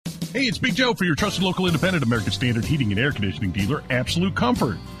Hey, it's Big Joe for your trusted local independent American Standard heating and air conditioning dealer, Absolute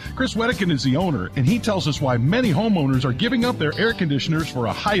Comfort. Chris Wedekin is the owner, and he tells us why many homeowners are giving up their air conditioners for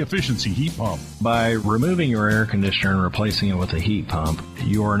a high-efficiency heat pump. By removing your air conditioner and replacing it with a heat pump,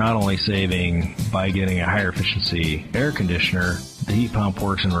 you are not only saving by getting a higher efficiency air conditioner, the heat pump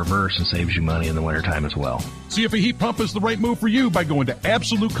works in reverse and saves you money in the wintertime as well. See if a heat pump is the right move for you by going to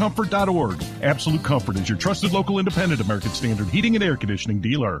AbsoluteComfort.org. Absolute Comfort is your trusted local independent American Standard heating and air conditioning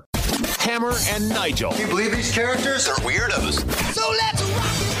dealer. Hammer and Nigel. Can you believe these characters are weirdos? So let's rock!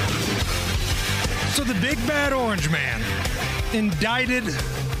 So the big bad orange man indicted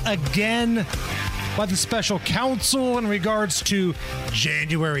again by the special counsel in regards to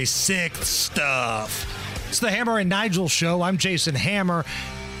January 6th stuff. It's the Hammer and Nigel show. I'm Jason Hammer.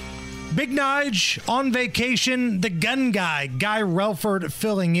 Big Nige on vacation, the gun guy, Guy Relford,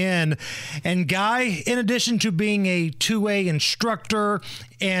 filling in. And Guy, in addition to being a 2A instructor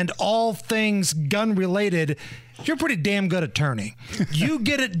and all things gun-related, you're a pretty damn good attorney. You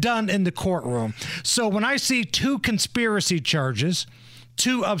get it done in the courtroom. So when I see 2 conspiracy charges,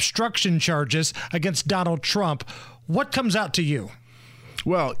 2 obstruction charges against Donald Trump, what comes out to you?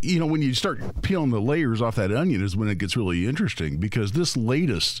 Well, you know, when you start peeling the layers off that onion is when it gets really interesting, because this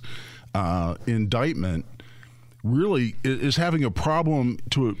latest indictment really is having a problem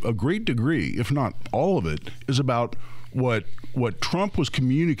to a great degree, if not all of it, is about what Trump was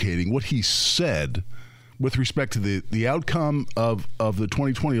communicating, what he said with respect to the outcome of the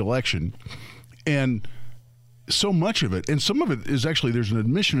 2020 election. And so much of it, and some of it is actually, there's an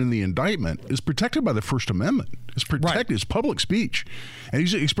admission in the indictment, is protected by the First Amendment. It's protected. Right. It's public speech, and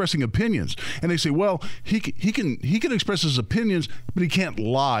he's expressing opinions. And they say, well, he can express his opinions, but he can't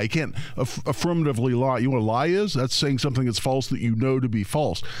lie. He can't affirmatively lie. You know what a lie is? That's saying something that's false that you know to be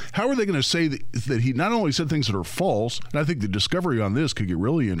false. How are they going to say that he not only said things that are false, and I think the discovery on this could get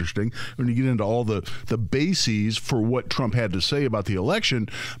really interesting when you get into all the bases for what Trump had to say about the election,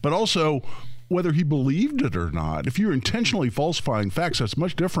 but also whether he believed it or not. If you're intentionally falsifying facts, that's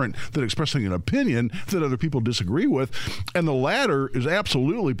much different than expressing an opinion that other people disagree with. And the latter is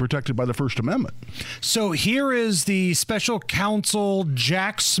absolutely protected by the First Amendment. So here is the special counsel,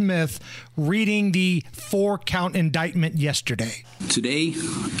 Jack Smith, reading the 4-count indictment yesterday. Today,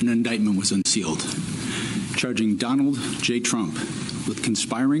 an indictment was unsealed, charging Donald J. Trump with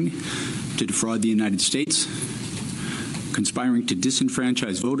conspiring to defraud the United States, conspiring to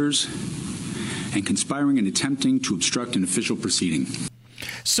disenfranchise voters, and conspiring and attempting to obstruct an official proceeding.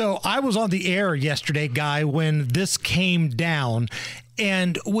 So I was on the air yesterday, Guy, when this came down.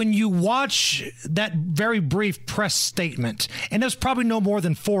 And when you watch that very brief press statement, and there's probably no more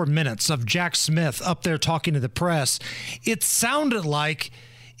than 4 minutes of Jack Smith up there talking to the press, it sounded like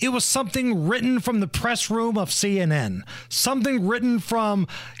it was something written from the press room of CNN, something written from,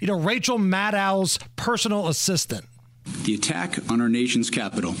 Rachel Maddow's personal assistant. The attack on our nation's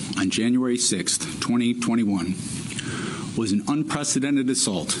capital on January 6th, 2021 was an unprecedented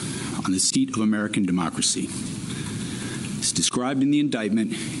assault on the seat of American democracy. As described in the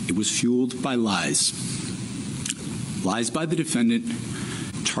indictment, it was fueled by lies. Lies by the defendant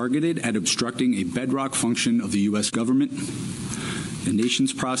targeted at obstructing a bedrock function of the U.S. government, the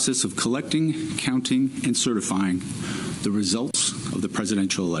nation's process of collecting, counting, and certifying the results of the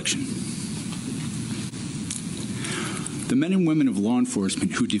presidential election. The men and women of law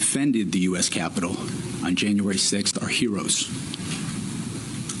enforcement who defended the U.S. Capitol on January 6th are heroes.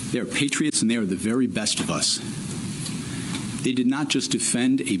 They are patriots, and they are the very best of us. They did not just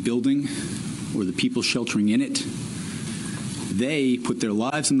defend a building or the people sheltering in it. They put their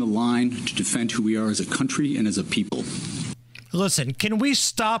lives on the line to defend who we are as a country and as a people. Listen, can we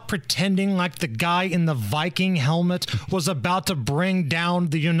stop pretending like the guy in the Viking helmet was about to bring down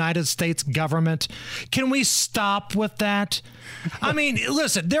the United States government? Can we stop with that? I mean,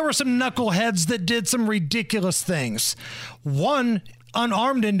 listen, there were some knuckleheads that did some ridiculous things. One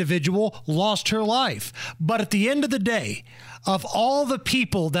unarmed individual lost her life. But at the end of the day, of all the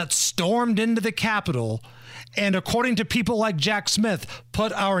people that stormed into the Capitol, and according to people like Jack Smith,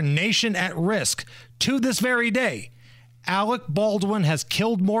 put our nation at risk to this very day, Alec Baldwin has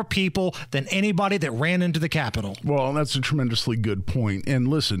killed more people than anybody that ran into the Capitol. Well, that's a tremendously good point. And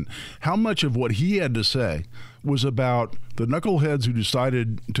listen, how much of what he had to say was about the knuckleheads who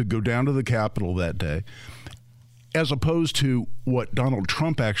decided to go down to the Capitol that day, as opposed to what Donald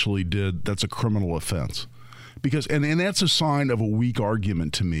Trump actually did that's a criminal offense? Because and that's a sign of a weak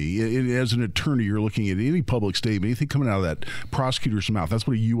argument to me. As an attorney, you're looking at any public statement, anything coming out of that prosecutor's mouth. That's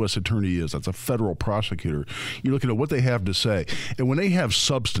what a U.S. attorney is. That's a federal prosecutor. You're looking at what they have to say. And when they have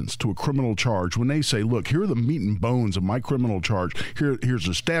substance to a criminal charge, when they say, look, here are the meat and bones of my criminal charge. Here's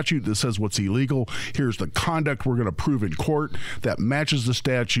a statute that says what's illegal. Here's the conduct we're going to prove in court that matches the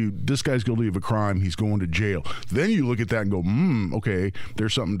statute. This guy's guilty of a crime. He's going to jail. Then you look at that and go, okay,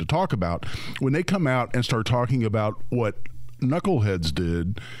 there's something to talk about. When they come out and start talking about what knuckleheads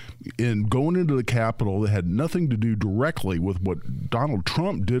did in going into the Capitol that had nothing to do directly with what Donald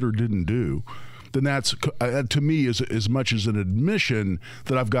Trump did or didn't do, then that's to me is as much as an admission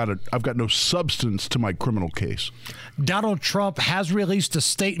that I've got no substance to my criminal case. Donald Trump has released a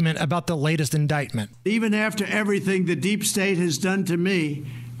statement about the latest indictment. Even after everything the deep state has done to me,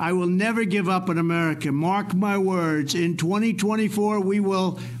 I will never give up on America. Mark my words. In 2024, we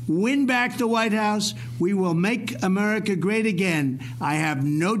will win back the White House. We will make America great again. I have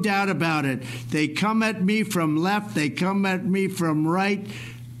no doubt about it. They come at me from left. They come at me from right.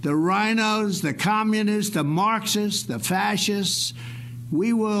 The rhinos, the communists, the Marxists, the fascists.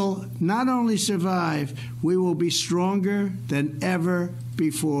 We will not only survive, we will be stronger than ever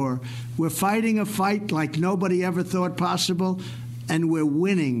before. We're fighting a fight like nobody ever thought possible. And we're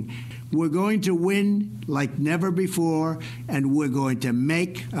winning. We're going to win like never before, and we're going to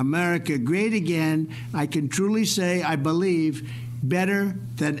make America great again. I can truly say, I believe, better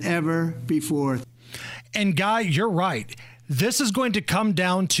than ever before. And Guy, you're right. This is going to come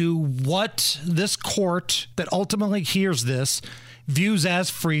down to what this court that ultimately hears this views as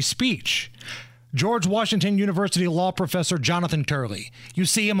free speech. George Washington University law professor Jonathan Turley. You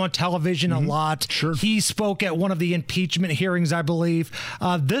see him on television a lot. Sure. He spoke at one of the impeachment hearings, I believe.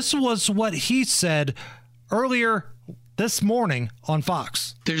 This was what he said earlier this morning on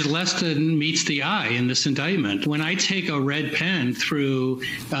Fox. There's less than meets the eye in this indictment. When I take a red pen through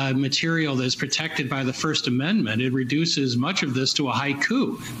material that's protected by the First Amendment, it reduces much of this to a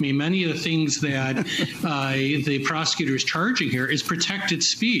haiku. I mean, many of the things that the prosecutor is charging here is protected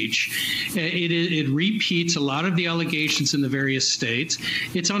speech. It repeats a lot of the allegations in the various states.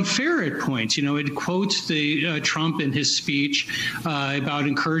 It's unfair at points. You know, it quotes the Trump in his speech about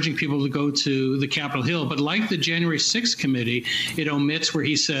encouraging people to go to the Capitol Hill. But like the January 6th committee, it omits where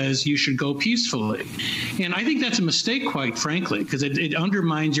he says you should go peacefully. And I think that's a mistake, quite frankly, because it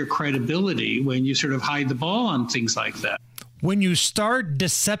undermines your credibility when you sort of hide the ball on things like that. When you start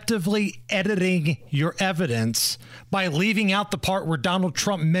deceptively editing your evidence by leaving out the part where Donald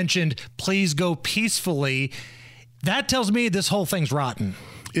Trump mentioned, please go peacefully, that tells me this whole thing's rotten.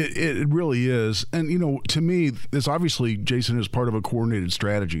 It really is. And, you know, to me, this obviously, Jason, is part of a coordinated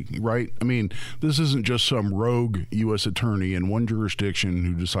strategy, right? I mean, this isn't just some rogue U.S. attorney in one jurisdiction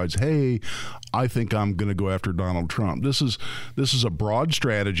who decides, hey, I think I'm going to go after Donald Trump. This is a broad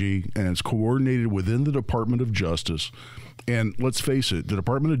strategy, and it's coordinated within the Department of Justice. And let's face it, the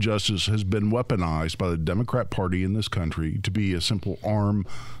Department of Justice has been weaponized by the Democrat Party in this country to be a simple arm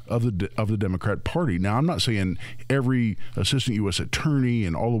of the Democrat Party. Now, I'm not saying every assistant U.S. attorney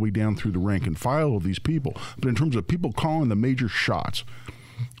and all the way down through the rank and file of these people, but in terms of people calling the major shots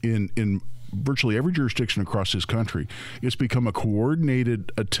in virtually every jurisdiction across this country, it's become a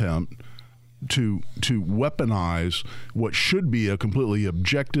coordinated attempt to weaponize what should be a completely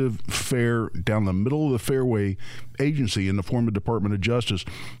objective, fair, down the middle of the fairway agency in the form of Department of Justice,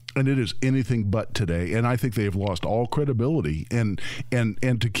 and it is anything but today. And I think they have lost all credibility. And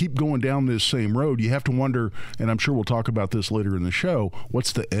to keep going down this same road, you have to wonder, and I'm sure we'll talk about this later in the show,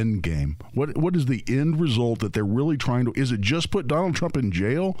 what's the end game? What is the end result that they're really trying to? Is it just put Donald Trump in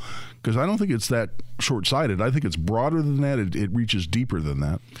jail? Because I don't think it's that short-sighted. I think it's broader than that. It reaches deeper than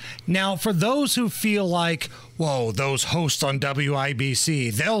that. Now, for those who feel like, whoa, those hosts on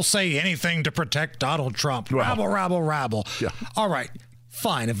WIBC, they'll say anything to protect Donald Trump. Rabble, rabble, rabble. Yeah. All right,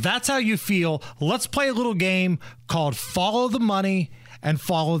 fine. If that's how you feel, let's play a little game called Follow the Money and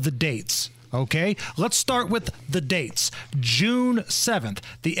Follow the Dates. Okay, let's start with the dates. June 7th,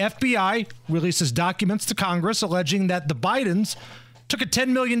 the FBI releases documents to Congress alleging that the Bidens took a $10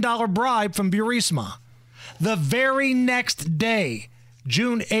 million bribe from Burisma. The very next day,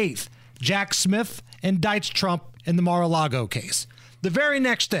 June 8th, Jack Smith indicts Trump in the Mar-a-Lago case. The very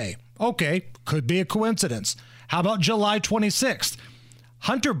next day, okay, could be a coincidence. How about July 26th?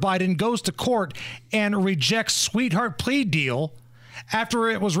 Hunter Biden goes to court and rejects sweetheart plea deal after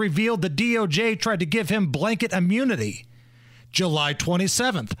it was revealed the DOJ tried to give him blanket immunity. July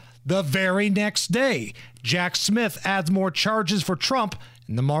 27th, the very next day, Jack Smith adds more charges for Trump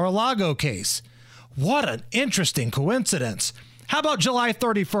in the Mar-a-Lago case. What an interesting coincidence. How about July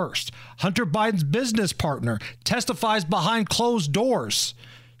 31st? Hunter Biden's business partner testifies behind closed doors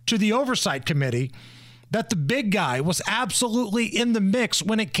to the Oversight Committee that the big guy was absolutely in the mix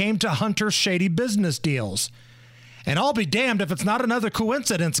when it came to Hunter's shady business deals. And I'll be damned if it's not another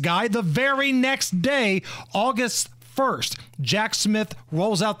coincidence, guy. The very next day, August 1st, Jack Smith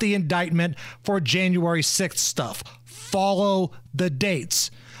rolls out the indictment for January 6th stuff. Follow the dates.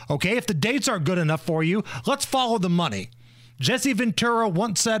 Okay, if the dates aren't good enough for you, let's follow the money. Jesse Ventura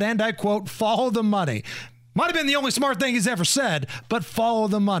once said, and I quote, follow the money. Might have been the only smart thing he's ever said, but follow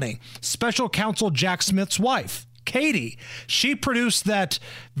the money. Special counsel Jack Smith's wife, Katie, she produced that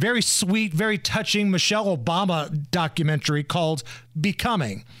very sweet, very touching Michelle Obama documentary called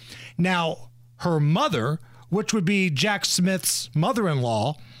Becoming. Now, her mother, which would be Jack Smith's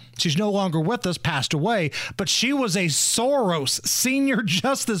mother-in-law, she's no longer with us, passed away, but she was a Soros Senior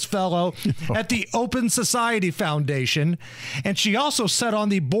Justice Fellow at the Open Society Foundation, and she also sat on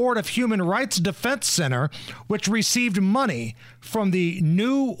the board of Human Rights Defense Center, which received money from the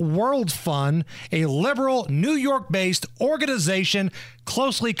New World Fund, a liberal New York-based organization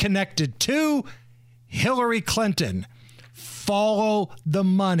closely connected to Hillary Clinton. Follow the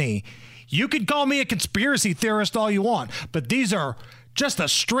money. You can call me a conspiracy theorist all you want, but these are just a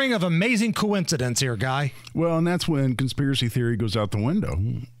string of amazing coincidences here, Guy. Well, and that's when conspiracy theory goes out the window,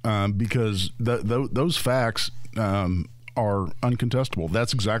 because those facts are uncontestable.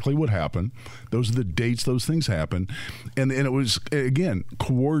 That's exactly what happened. Those are the dates those things happened. And it was, again,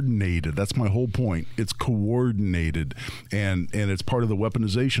 coordinated. That's my whole point. It's coordinated. And it's part of the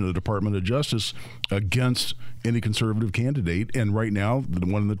weaponization of the Department of Justice against any conservative candidate. And right now, the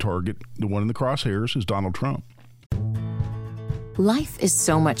one in the target, the one in the crosshairs is Donald Trump. Life is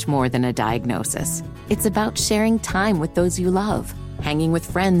so much more than a diagnosis. It's about sharing time with those you love, hanging with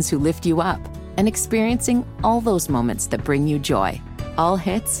friends who lift you up, and experiencing all those moments that bring you joy. All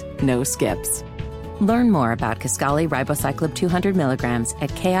hits, no skips. Learn more about Kisqali Ribociclib 200 milligrams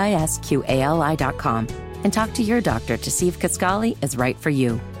at KISQALI.com and talk to your doctor to see if Kisqali is right for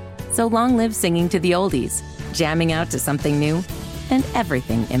you. So long live singing to the oldies, jamming out to something new, and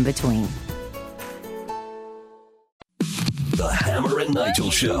everything in between. The Hammer and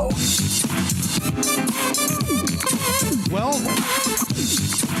Nigel Show. Well,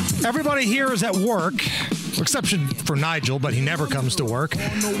 everybody here is at work, exception for Nigel, but he never comes to work,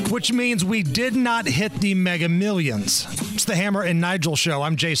 which means we did not hit the Mega Millions. It's the Hammer and Nigel Show.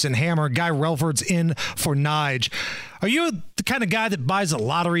 I'm Jason Hammer. Guy Relford's in for Nige. Are you the kind of guy that buys a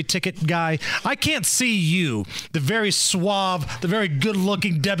lottery ticket guy? I can't see you, the very suave, the very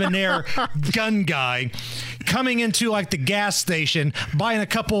good-looking, debonair gun guy, coming into like the gas station, buying a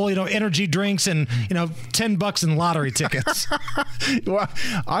couple, energy drinks and, $10 in lottery tickets. Well,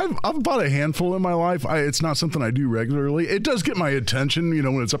 I've bought a handful in my life. It's not something I do regularly. It does get my attention,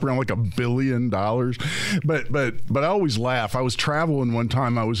 when it's up around like $1 billion. But I always laugh. I was traveling one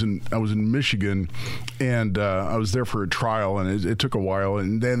time. I was in Michigan, and I was there for a trial, and it took a while.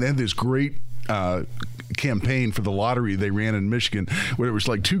 And then they had this great campaign for the lottery they ran in Michigan, where it was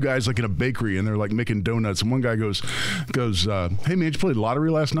like two guys like in a bakery, and they're like making donuts, and one guy goes, hey man, did you play the lottery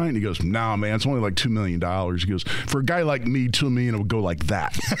last night? And he goes, nah man, it's only like $2 million. He goes, for a guy like me, $2 million would go like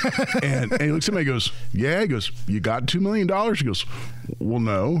that. and he looks at me and goes, yeah. He goes, you got $2 million? He goes, well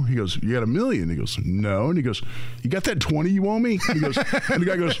no. He goes, you got $1 million? He goes, no. And he goes, you got that 20 you owe me? He goes, and the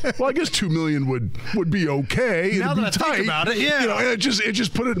guy goes, well I guess $2 million would be okay. Now that I think about it, yeah. And it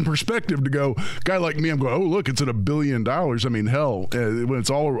just put it in perspective to go, guy like me, I'm going, oh look, it's at $1 billion. I mean, hell, when it's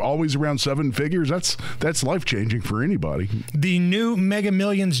always around seven figures, that's life changing for anybody. The new Mega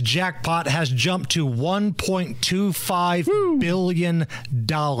Millions jackpot has jumped to $1.25 billion.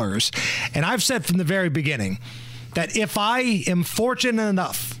 And I've said from the very beginning that if I am fortunate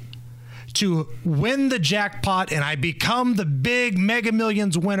enough to win the jackpot and I become the big Mega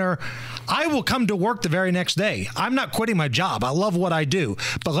Millions winner, I will come to work the very next day. I'm not quitting my job. I love what I do.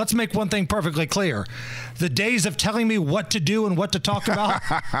 But let's make one thing perfectly clear. The days of telling me what to do and what to talk about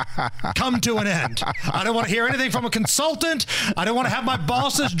come to an end. I don't want to hear anything from a consultant. I don't want to have my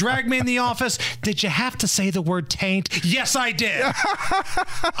bosses drag me in the office. Did you have to say the word taint? Yes, I did.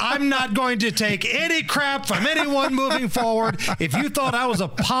 I'm not going to take any crap from anyone moving forward. If you thought I was a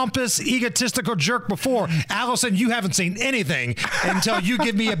pompous, egotistical jerk before. Allison, you haven't seen anything until you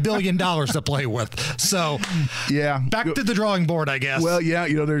give me $1 billion to play with. So, back to the drawing board, I guess. Well, yeah,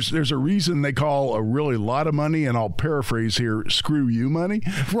 there's a reason they call a really lot of money, and I'll paraphrase here, screw you money.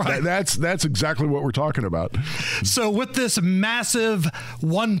 Right. That's exactly what we're talking about. So with this massive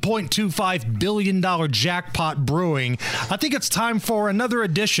 $1.25 billion jackpot brewing, I think it's time for another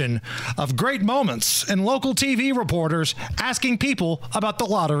edition of Great Moments and local TV reporters asking people about the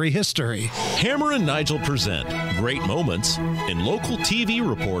lottery history. Hammer and Nigel present Great Moments and local TV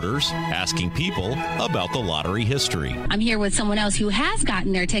reporters asking people about the lottery history. I'm here with someone else who has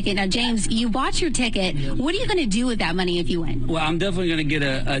gotten their ticket. Now, James, you bought your ticket. What are you going to do with that money if you win? Well, I'm definitely going to get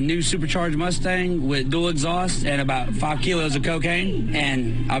a new supercharged Mustang with dual exhaust and about 5 kilos of cocaine,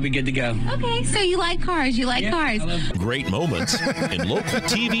 and I'll be good to go. Okay, so you like cars. You like cars. Great Moments and local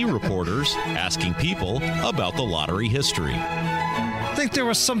TV reporters asking people about the lottery history. I think there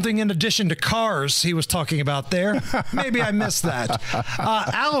was something in addition to cars he was talking about there. Maybe I missed that.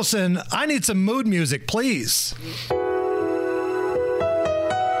 Allison, I need some mood music, please.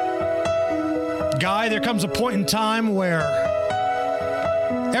 Guy, there comes a point in time where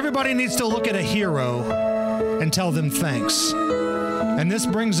everybody needs to look at a hero and tell them thanks. And this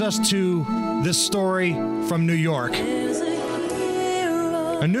brings us to this story from New York.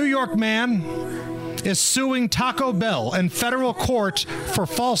 A New York man is suing Taco Bell in federal court for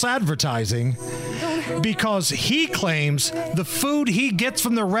false advertising because he claims the food he gets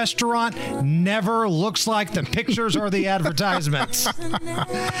from the restaurant never looks like the pictures or the advertisements.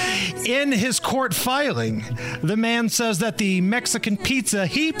 In his court filing, the man says that the Mexican pizza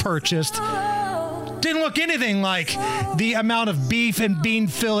he purchased didn't look anything like the amount of beef and bean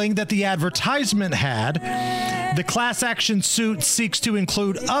filling that the advertisement had. The class action suit seeks to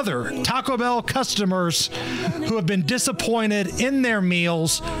include other Taco Bell customers who have been disappointed in their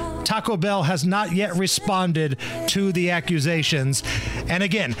meals. Taco Bell has not yet responded to the accusations. And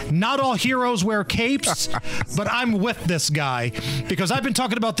again, not all heroes wear capes, but I'm with this guy because I've been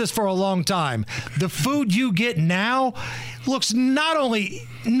talking about this for a long time. The food you get now looks not only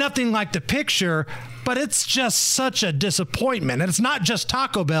nothing like the picture, but it's just such a disappointment. And it's not just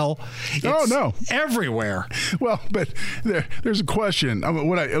Taco Bell. It's everywhere. Well, but there's a question. I mean,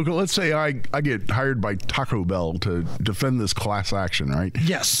 let's say I get hired by Taco Bell to defend this class action, right?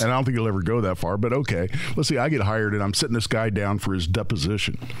 Yes. And I don't think it'll ever go that far, but okay. Let's say I get hired and I'm sitting this guy down for his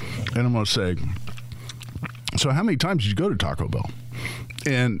deposition. And I'm going to say, so how many times did you go to Taco Bell?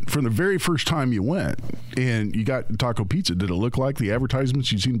 And from the very first time you went and you got taco pizza, did it look like the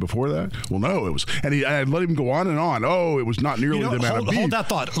advertisements you'd seen before that? Well, no, it was. And I let him go on and on. Oh, it was not nearly the amount of beef. Hold that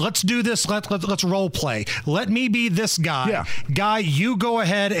thought. Let's do this. Let's role play. Let me be this guy. Yeah. Guy, you go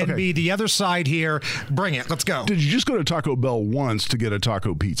ahead and be the other side here. Bring it. Let's go. Did you just go to Taco Bell once to get a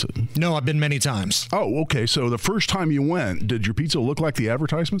taco pizza? No, I've been many times. Oh, okay. So the first time you went, did your pizza look like the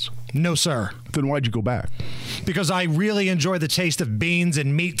advertisements? No, sir. Then why'd you go back? Because I really enjoy the taste of beans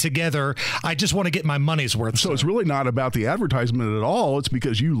and meat together. I just want to get my money's worth. So it's really not about the advertisement at all. It's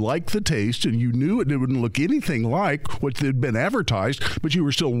because you liked the taste and you knew it wouldn't look anything like what had been advertised, but you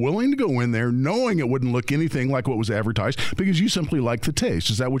were still willing to go in there knowing it wouldn't look anything like what was advertised because you simply liked the taste.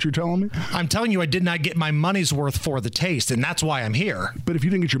 Is that what you're telling me? I'm telling you I did not get my money's worth for the taste, and that's why I'm here. But if you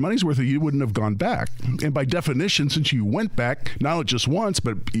didn't get your money's worth, you wouldn't have gone back. And by definition, since you went back, not just once,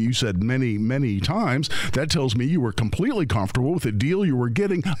 but you said many, many times, that tells me you were completely comfortable with the deal you were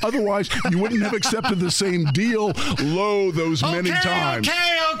getting. Otherwise, you wouldn't have accepted the same deal those many times.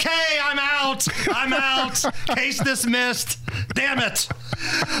 Okay, I'm out. Case dismissed. Damn it.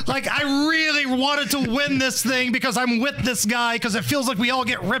 Like, I really wanted to win this thing because I'm with this guy because it feels like we all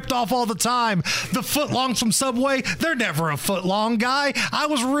get ripped off all the time. The footlongs from Subway, they're never a footlong guy. I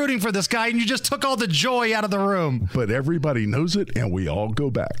was rooting for this guy and you just took all the joy out of the room. But everybody knows it and we all go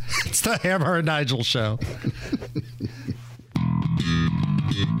back. It's the Hammer and Nigel Show.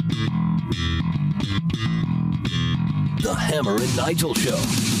 The Hammer and Nigel Show.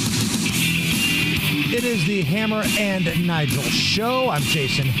 It is the Hammer and Nigel Show. I'm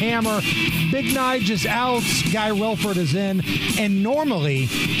Jason Hammer. Big Nige is out. Guy Relford is in. And normally,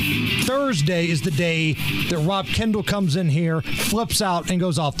 Thursday is the day that Rob Kendall comes in here, flips out, and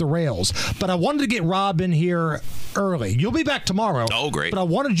goes off the rails. But I wanted to get Rob in here early. You'll be back tomorrow. Oh, great. But I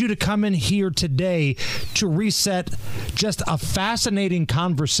wanted you to come in here today to reset just a fascinating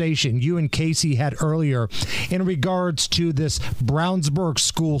conversation you and Casey had earlier in regards to this Brownsburg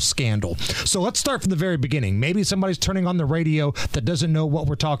school scandal. So let's start start from the very beginning. Maybe somebody's turning on the radio that doesn't know what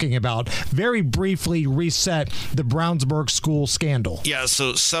we're talking about. Very briefly reset the Brownsburg school scandal. Yeah,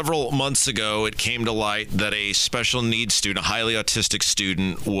 so several months ago, it came to light that a special needs student, a highly autistic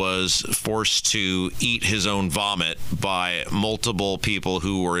student, was forced to eat his own vomit by multiple people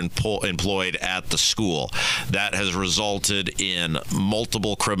who were employed at the school. That has resulted in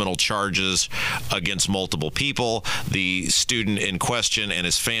multiple criminal charges against multiple people. The student in question and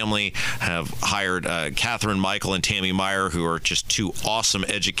his family have hired Catherine Michael and Tammy Meyer, who are just two awesome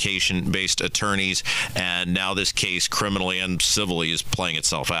education-based attorneys, and now this case, criminally and civilly, is playing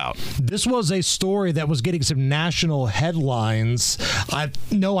itself out. This was a story that was getting some national headlines. I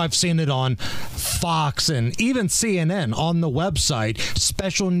know I've seen it on Fox and even CNN on the website.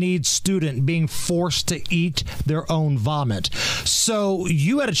 Special needs student being forced to eat their own vomit. So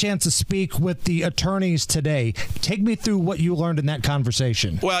you had a chance to speak with the attorneys today. Take me through what you learned in that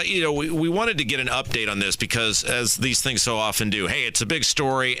conversation. Well, we wanted to get an update on this because, as these things so often do, hey, it's a big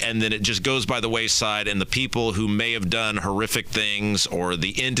story and then it just goes by the wayside, and the people who may have done horrific things, or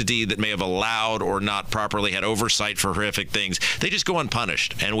the entity that may have allowed or not properly had oversight for horrific things, they just go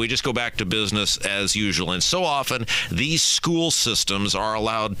unpunished, and we just go back to business as usual. And so often these school systems are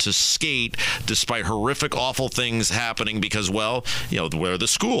allowed to skate despite horrific, awful things happening because, well, we're the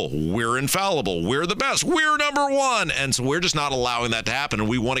school, we're infallible, we're the best, we're number one, and so we're just not allowing that to happen. And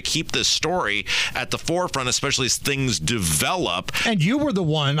we want to keep this story at the forefront, especially as things develop. And you were the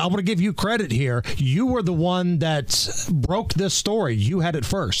one, I want to give you credit here, you were the one that broke this story. You had it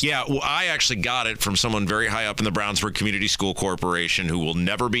first. Yeah, well, I actually got it from someone very high up in the Brownsburg Community School Corporation, who will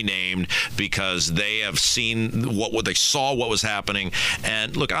never be named, because they have seen what they saw what was happening.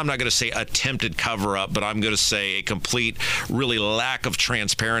 And look, I'm not going to say attempted cover-up, but I'm going to say a complete, really lack of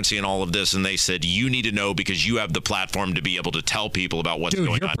transparency in all of this. And they said, you need to know because you have the platform to be able to tell people about what's going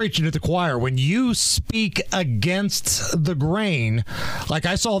on. You're preaching to the choir. When you speak against the grain, like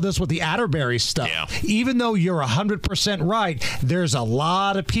I saw this with the Atterbury stuff, even though you're 100% right, there's a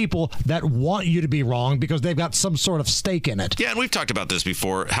lot of people that want you to be wrong because they've got some sort of stake in it. Yeah, and we've talked about this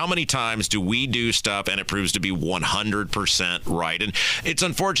before. How many times do we do stuff and it proves to be 100% right? And it's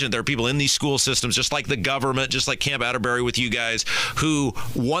unfortunate there are people in these school systems, just like the government, just like Camp Atterbury with you guys, who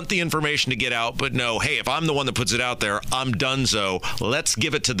want the information to get out, but no, hey, if I'm the one that puts it out there, I'm donezo. Let's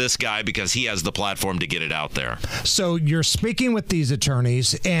give it to this guy because he has the platform to get it out there. So you're speaking with these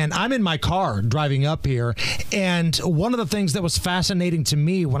attorneys, and I'm in my car driving up here, and one of the things that was fascinating to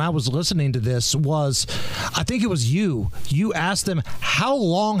me when I was listening to this was, I think it was you asked them, how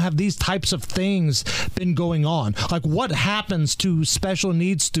long have these types of things been going on? Like, what happens to special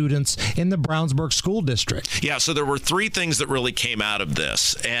needs students in the Brownsburg School District? Yeah, so there were three things that really came out of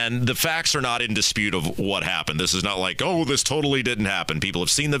this, and the facts are not in dispute of what happened. This is not like, oh, this totally didn't happen. People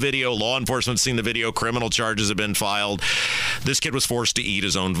have seen the video, law enforcement's seen the video, criminal charges have been filed. This kid was forced to eat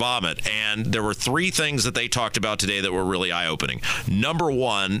his own vomit, and there were three things that they talked about today that were really eye-opening. Number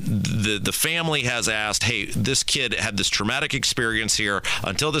one, the family has asked, hey, this kid had this traumatic experience here.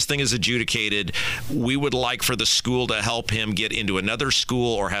 Until this thing is adjudicated, we would like for the school to help him get into another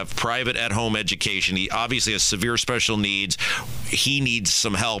school or have private at-home education. He obviously has severe special needs. He needs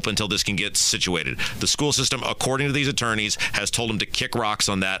some help until this can get situated. The school system, according to these attorneys, has told him to kick rocks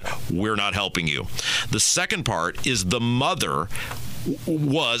on that. We're not helping you. The second part is the mother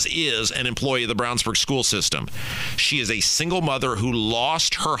is an employee of the Brownsburg school system. She is a single mother who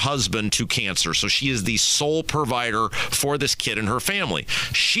lost her husband to cancer, so she is the sole provider for this kid and her family.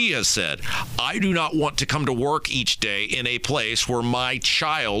 She has said, I do not want to come to work each day in a place where my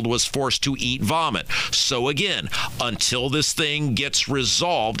child was forced to eat vomit. So again, until this thing gets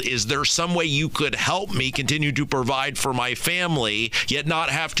resolved, is there some way you could help me continue to provide for my family, yet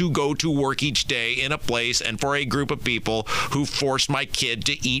not have to go to work each day in a place and for a group of people who forced my kid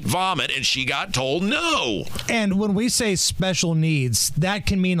to eat vomit? And she got told no. And when we say special needs, that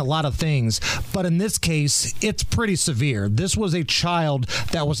can mean a lot of things. But in this case, it's pretty severe. This was a child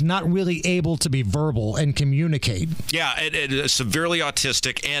that was not really able to be verbal and communicate. Yeah, it is severely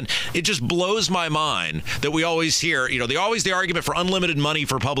autistic. And it just blows my mind that we always hear, the argument for unlimited money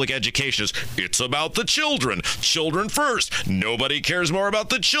for public education is, it's about the children. Children first. Nobody cares more about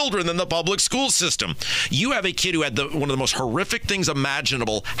the children than the public school system. You have a kid who had one of the most horrific things things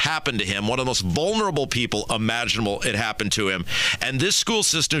imaginable happened to him. One of the most vulnerable people imaginable, it happened to him. And this school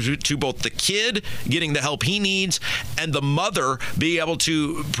system, to both the kid getting the help he needs and the mother being able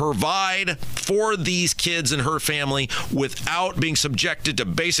to provide for these kids and her family without being subjected to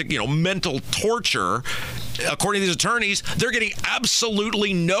basic, mental torture. According to these attorneys, they're getting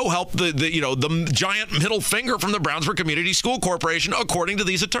absolutely no help. The giant middle finger from the Brownsburg Community School Corporation, according to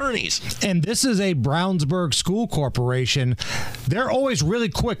these attorneys. And this is a Brownsburg School Corporation. They're always really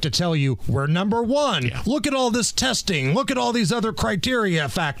quick to tell you, we're number one. Yeah. Look at all this testing. Look at all these other criteria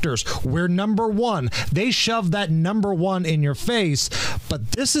factors. We're number one. They shove that number one in your face.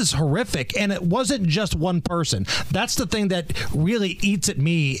 But this is horrific. And it wasn't just one person. That's the thing that really eats at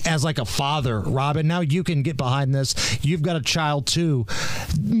me as like a father, Robin. Now you can get behind this. You've got a child too.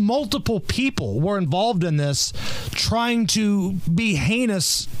 Multiple people were involved in this, trying to be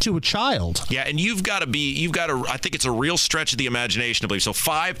heinous to a child. Yeah, and I think it's a real stretch of the imagination to believe. So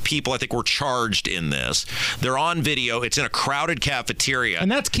 5 people, I think, were charged in this. They're on video. It's in a crowded cafeteria.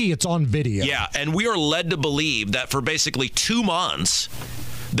 And that's key. It's on video. Yeah, and we are led to believe that for basically 2 months,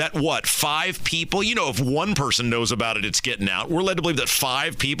 that 5 people, if one person knows about it, it's getting out. We're led to believe that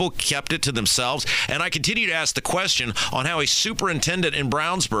 5 people kept it to themselves. And I continue to ask the question on how a superintendent in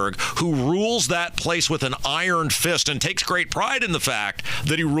Brownsburg, who rules that place with an iron fist and takes great pride in the fact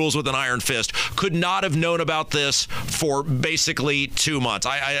that he rules with an iron fist, could not have known about this for basically 2 months.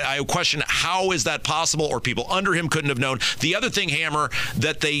 I question, how is that possible? Or people under him couldn't have known. The other thing, Hammer,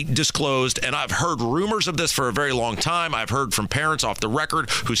 that they disclosed, and I've heard rumors of this for a very long time. I've heard from parents off the record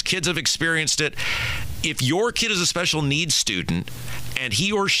whose kids have experienced it. If your kid is a special needs student and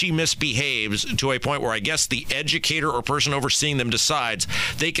he or she misbehaves to a point where I guess the educator or person overseeing them decides,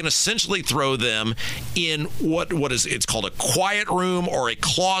 they can essentially throw them in it's called a quiet room or a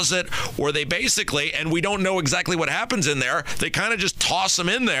closet, where they basically, and we don't know exactly what happens in there, they kind of just toss them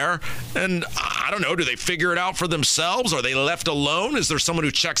in there, and I don't know, do they figure it out for themselves? Are they left alone? Is there someone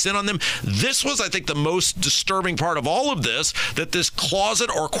who checks in on them? This was, I think, the most disturbing part of all of this, that this closet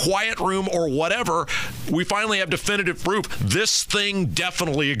or quiet room or whatever, we finally have definitive proof this thing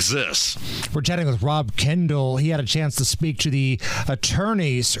definitely exists. We're chatting with Rob Kendall. He had a chance to speak to the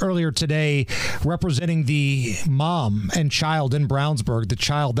attorneys earlier today representing the mom and child in Brownsburg, the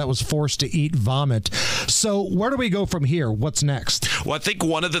child that was forced to eat vomit. So where do we go from here? What's next? Well, I think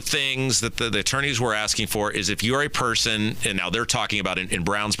one of the things that the attorneys were asking for is, if you're a person, and now they're talking about in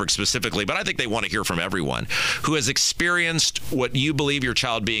Brownsburg specifically, but I think they want to hear from everyone, who has experienced what you believe your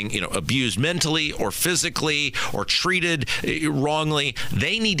child being, abused mentally or physically or treated wrongly,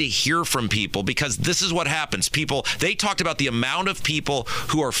 they need to hear from people, because this is what happens. They talked about the amount of people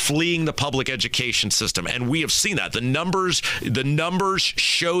who are fleeing the public education system, and we have seen that. The numbers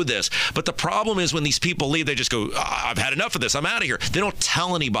show this. But the problem is, when these people leave, they just go, I've had enough of this, I'm out of here. They don't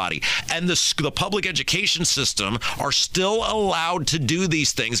tell anybody. And the public education system are still allowed to do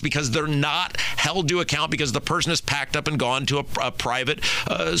these things because they're not held to account, because the person is packed up and gone to a private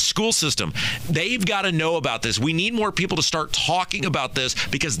school system. They've got to know about this. We need more people to start talking about this,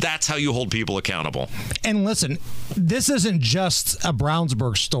 because that's how you hold people accountable. And listen, this isn't just a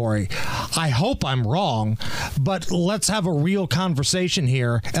Brownsburg story. I hope I'm wrong, but let's have a real conversation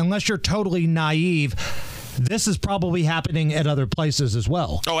here. Unless you're totally naive, this is probably happening at other places as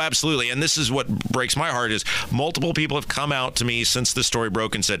well. Oh, absolutely. And this is what breaks my heart, is multiple people have come out to me since the story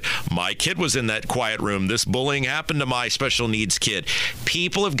broke and said, my kid was in that quiet room. This bullying happened to my special needs kid.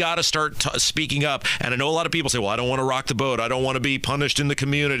 People have got to start speaking up. And I know a lot of people say, well, I don't want to rock the boat. I don't want to be punished in the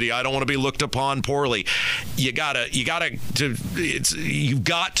community. I don't want to be looked upon poorly. You've got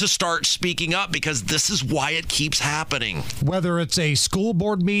to start speaking up, because this is why it keeps happening. Whether it's a school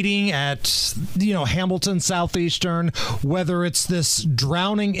board meeting at, Hamilton Southeastern, whether it's this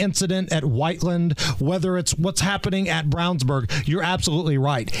drowning incident at Whiteland, whether it's what's happening at Brownsburg, you're absolutely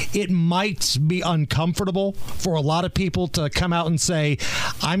right. It might be uncomfortable for a lot of people to come out and say,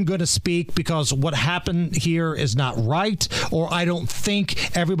 I'm going to speak because what happened here is not right, or I don't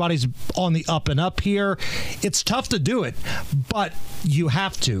think everybody's on the up and up here. It's tough to do it, but you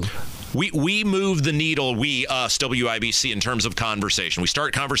have to. We move the needle, us, WIBC, in terms of conversation. We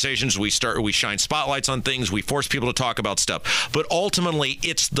start conversations, we shine spotlights on things, we force people to talk about stuff. But ultimately,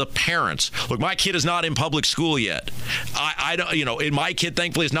 it's the parents. Look, my kid is not in public school yet. I don't, my kid,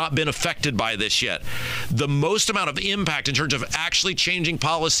 thankfully, has not been affected by this yet. The most amount of impact in terms of actually changing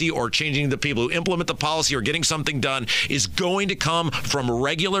policy or changing the people who implement the policy or getting something done is going to come from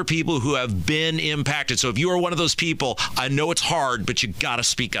regular people who have been impacted. So if you are one of those people, I know it's hard, but you got to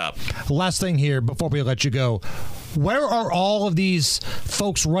speak up. Last thing here before we let you go. Where are all of these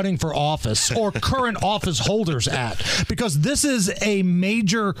folks running for office or current office holders at? Because this is a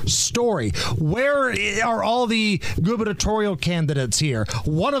major story. Where are all the gubernatorial candidates here?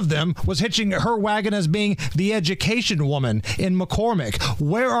 One of them was hitching her wagon as being the education woman in McCormick.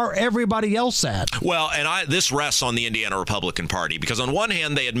 Where are everybody else at? Well, and this rests on the Indiana Republican Party, because on one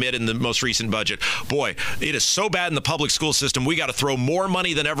hand, they admit in the most recent budget, boy, it is so bad in the public school system, we got to throw more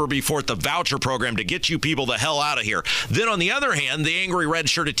money than ever before at the voucher program to get you people the hell out of here. Then on the other hand, the angry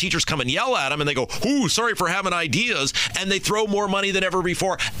red-shirted teachers come and yell at them, and they go, ooh, sorry for having ideas, and they throw more money than ever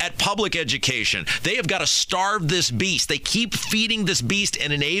before at public education. They have got to starve this beast. They keep feeding this beast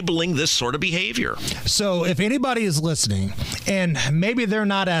and enabling this sort of behavior. So if anybody is listening, and maybe they're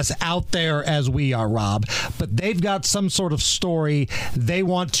not as out there as we are, Rob, but they've got some sort of story they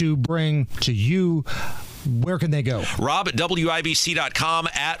want to bring to you, where can they go? Rob at WIBC.com,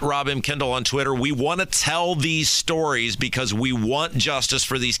 at Rob M. Kendall on Twitter. We want to tell these stories because we want justice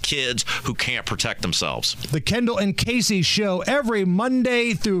for these kids who can't protect themselves. The Kendall and Casey Show every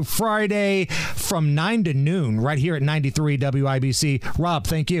Monday through Friday from 9 to noon right here at 93 WIBC. Rob,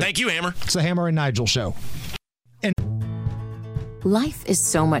 thank you. Thank you, Hammer. It's the Hammer and Nigel Show. Life is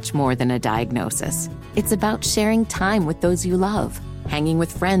so much more than a diagnosis. It's about sharing time with those you love, hanging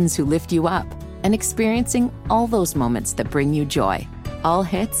with friends who lift you up, and experiencing all those moments that bring you joy. All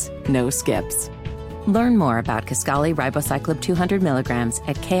hits, no skips. Learn more about Kisqali Ribociclib 200 milligrams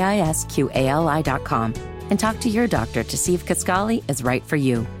at KISQALI.com and talk to your doctor to see if Kisqali is right for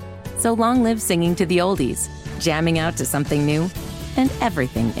you. So long live singing to the oldies, jamming out to something new, and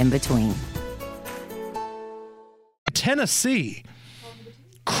everything in between. Tennessee,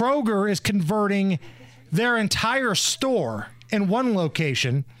 Kroger is converting their entire store in one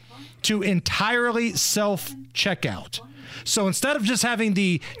location to entirely self-checkout. So instead of just having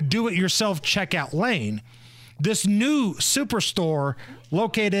the do-it-yourself checkout lane, this new superstore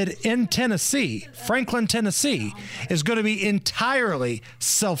located in Tennessee, Franklin, Tennessee, is going to be entirely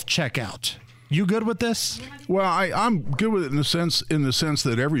self-checkout. You good with this? Well, I'm good with it in the sense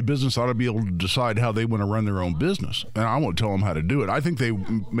that every business ought to be able to decide how they want to run their own business, and I won't tell them how to do it. I think they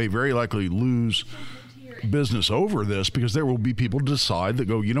may very likely lose business over this because there will be people decide that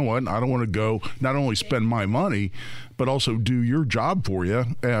go, you know what, I don't want to go not only spend my money but also do your job for you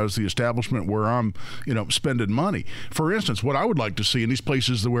as the establishment where I'm, spending money. For instance, what I would like to see in these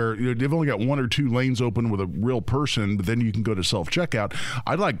places where they've only got one or two lanes open with a real person, but then you can go to self-checkout.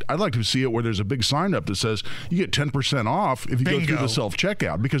 I'd like to see it where there's a big sign up that says you get 10% off if you go through the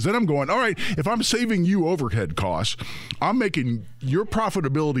self-checkout, because then I'm going, all right, if I'm saving you overhead costs, I'm making your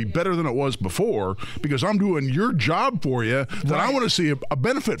profitability better than it was before because I'm doing your job for you, then I want to see a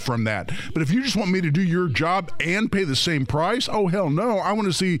benefit from that. But if you just want me to do your job and pay the same price, oh hell no. I want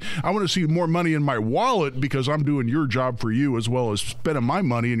to see more money in my wallet because I'm doing your job for you as well as spending my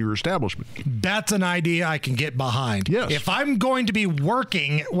money in your establishment. That's an idea I can get behind. Yes. If I'm going to be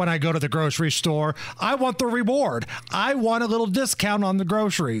working when I go to the grocery store, I want the reward. I want a little discount on the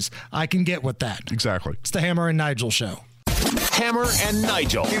groceries. I can get with that. Exactly. It's the Hammer and Nigel Show. Hammer and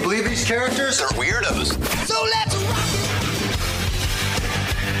Nigel. Can you believe these characters are weirdos? So let's rock!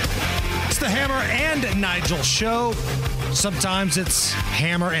 It's the Hammer and Nigel Show. Sometimes it's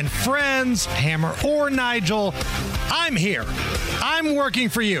Hammer and Friends, Hammer or Nigel. I'm here. I'm working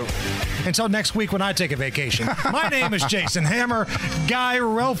for you. Until next week when I take a vacation. My name is Jason Hammer. Guy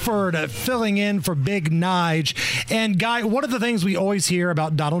Relford filling in for Big Nige. And Guy, one of the things we always hear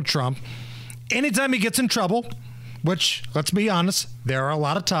about Donald Trump, anytime he gets in trouble, which, let's be honest, there are a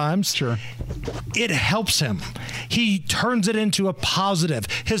lot of times. Sure. It helps him. He turns it into a positive.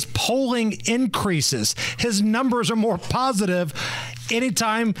 His polling increases. His numbers are more positive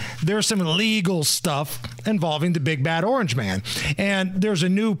anytime there's some legal stuff involving the big bad orange man. And there's a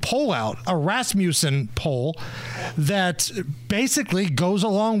new poll out, a Rasmussen poll, that basically goes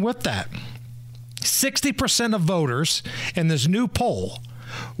along with that. 60% of voters in this new poll,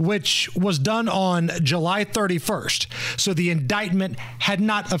 which was done on July 31st. So the indictment had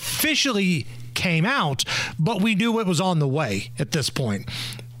not officially came out, but we knew it was on the way at this point.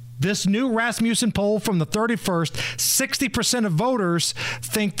 This new Rasmussen poll from the 31st, 60% of voters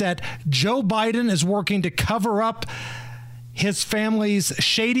think that Joe Biden is working to cover up his family's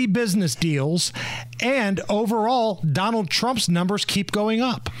shady business deals, and overall, Donald Trump's numbers keep going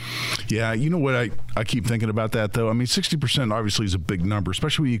up. Yeah, you know what? I keep thinking about that, though. I mean, 60% obviously is a big number,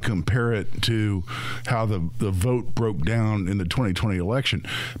 especially when you compare it to how the vote broke down in the 2020 election.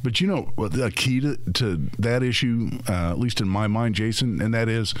 But the key to that issue, at least in my mind, Jason, and that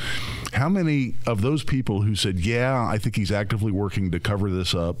is how many of those people who said, yeah, I think he's actively working to cover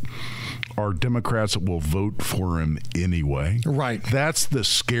this up, are Democrats that will vote for him anyway. Right. That's the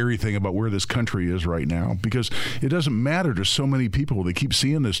scary thing about where this country is right now, because it doesn't matter to so many people. They keep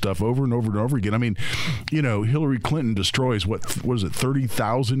seeing this stuff over and over and over again. I mean, Hillary Clinton destroys, what is it,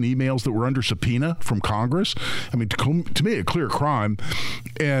 30,000 emails that were under subpoena from Congress? I mean, to me, a clear crime.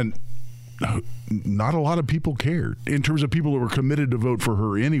 And not a lot of people cared in terms of people that were committed to vote for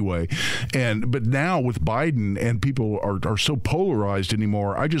her anyway. But now with Biden, and people are so polarized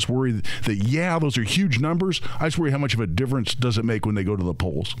anymore, I just worry that, those are huge numbers. I just worry how much of a difference does it make when they go to the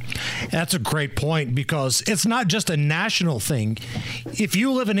polls. That's a great point, because it's not just a national thing. If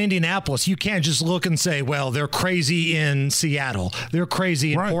you live in Indianapolis, you can't just look and say, well, they're crazy in Seattle, they're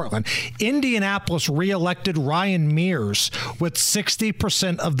crazy in Portland. Indianapolis reelected Ryan Mears with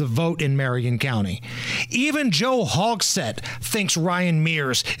 60% of the vote in Marion County. Even Joe Hogsett thinks Ryan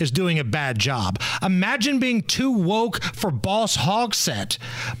Mears is doing a bad job. Imagine being too woke for Boss Hogsett,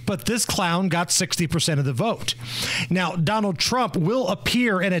 but this clown got 60% of the vote. Now, Donald Trump will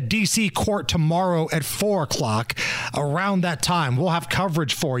appear in a D.C. court tomorrow at 4 o'clock. Around that time, we'll have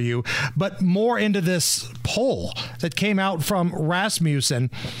coverage for you, but more into this poll that came out from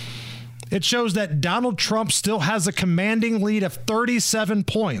Rasmussen. It shows that Donald Trump still has a commanding lead of 37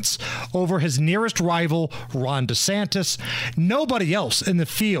 points over his nearest rival, Ron DeSantis. Nobody else in the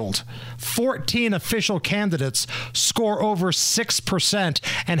field, 14 official candidates, score over 6%,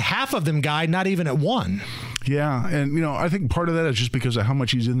 and half of them, Guy, not even at 1. Yeah, and I think part of that is just because of how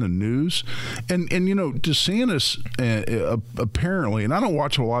much he's in the news, and DeSantis apparently, and I don't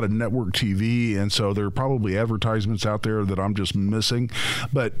watch a lot of network TV, and so there are probably advertisements out there that I'm just missing,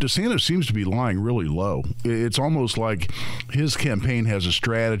 but DeSantis seems to be lying really low. It's almost like his campaign has a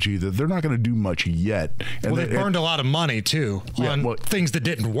strategy that they're not going to do much yet. And they burned a lot of money too on things that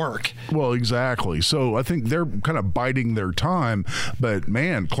didn't work. Well, exactly. So I think they're kind of biding their time, but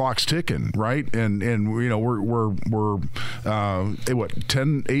man, clock's ticking, right? And we're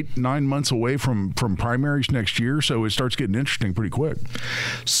 9 months away from primaries next year, so it starts getting interesting pretty quick.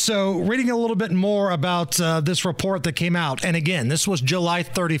 So reading a little bit more about this report that came out, and again, this was July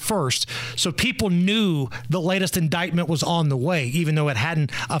 31st, so people knew the latest indictment was on the way, even though it hadn't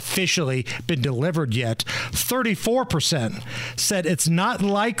officially been delivered yet. 34% said it's not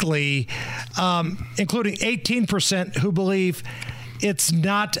likely, including 18% who believe it's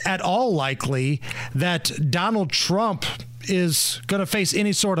not at all likely that Donald Trump is going to face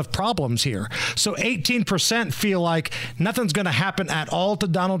any sort of problems here. So 18% feel like nothing's going to happen at all to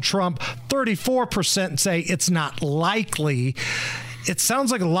Donald Trump. 34% say it's not likely. It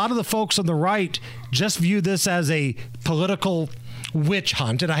sounds like a lot of the folks on the right just view this as a political witch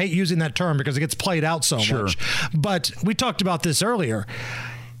hunt. And I hate using that term because it gets played out so much. But we talked about this earlier.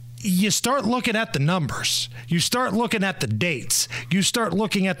 You start looking at the numbers. You start looking at the dates. You start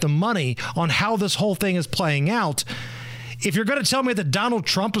looking at the money on how this whole thing is playing out. If you're going to tell me that Donald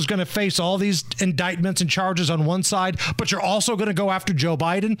Trump is going to face all these indictments and charges on one side, but you're also going to go after Joe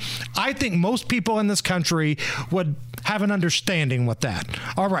Biden, I think most people in this country would have an understanding with that.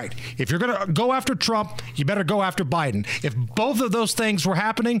 All right, if you're going to go after Trump, you better go after Biden. If both of those things were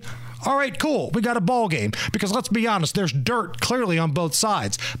happening, all right, cool, we got a ball game. Because let's be honest, there's dirt clearly on both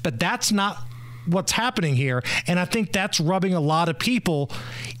sides, but that's not what's happening here, and I think that's rubbing a lot of people,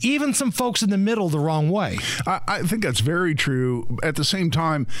 even some folks in the middle, the wrong way. I think that's very true. At the same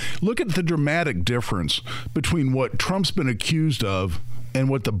time, look at the dramatic difference between what Trump's been accused of and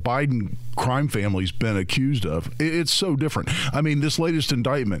what the Biden crime family's been accused of. It's so different. I mean, this latest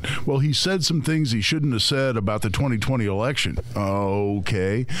indictment, well, he said some things he shouldn't have said about the 2020 election.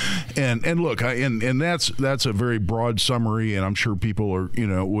 Okay. And look, and that's a very broad summary, and I'm sure people are, would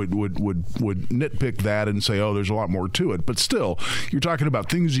nitpick that and say, oh, there's a lot more to it. But still, you're talking about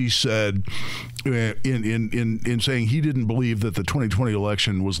things he said in saying he didn't believe that the 2020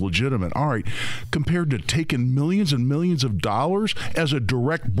 election was legitimate. All right, compared to taking millions and millions of dollars as a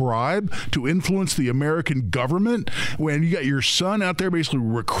direct bribe to influence the American government, when you got your son out there basically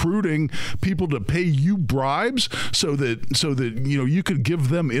recruiting people to pay you bribes so that you could give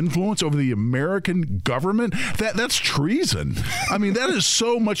them influence over the American government, that's treason. I mean, that is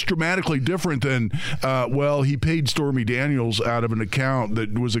so much dramatically different than he paid Stormy Daniels out of an account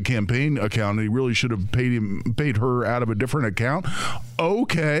that was a campaign account, and he really should have paid her out of a different account.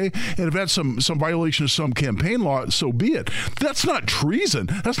 Okay, and if that's some violation of some campaign law, so be it. That's not treason.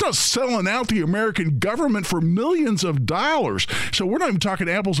 That's not selling selling out the American government for millions of dollars. So we're not even talking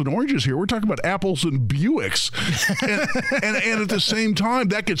apples and oranges here. We're talking about apples and Buicks. and at the same time,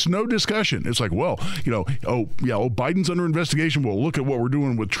 that gets no discussion. It's like, well, Biden's under investigation. Well, look at what we're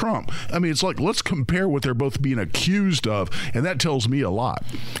doing with Trump. I mean, it's like, let's compare what they're both being accused of, and that tells me a lot.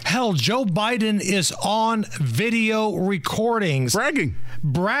 Hell, Joe Biden is on video recordings.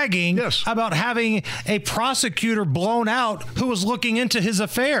 Bragging yes. about having a prosecutor blown out who was looking into his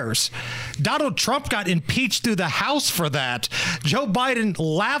affairs. Donald Trump got impeached through the House for that. Joe Biden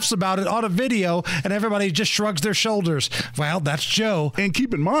laughs about it on a video, and everybody just shrugs their shoulders. Well, that's Joe. And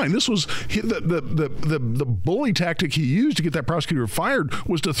keep in mind, this was the bully tactic he used to get that prosecutor fired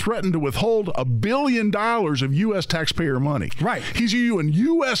was to threaten to withhold $1 billion of U.S. taxpayer money. Right. He's using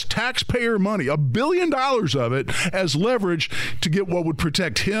U.S. taxpayer money, $1 billion of it, as leverage to get what would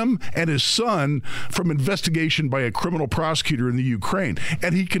protect him and his son from investigation by a criminal prosecutor in the Ukraine.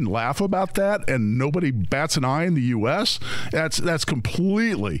 And he can laugh about that and nobody bats an eye in the U.S. That's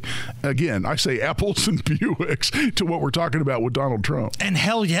completely, again, I say apples and Buicks to what we're talking about with Donald Trump. And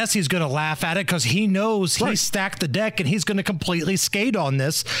hell yes, he's going to laugh at it because he knows he stacked the deck and he's going to completely skate on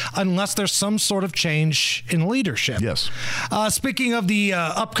this unless there's some sort of change in leadership. Yes. Speaking of the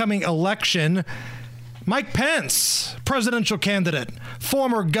upcoming election, Mike Pence, presidential candidate,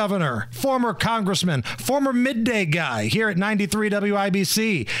 former governor, former congressman, former midday guy here at 93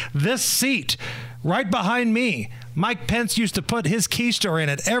 WIBC. This seat right behind me, Mike Pence used to put his keister in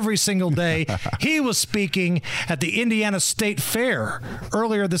it every single day. He was speaking at the Indiana State Fair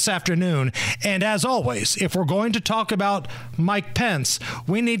earlier this afternoon. And as always, if we're going to talk about Mike Pence,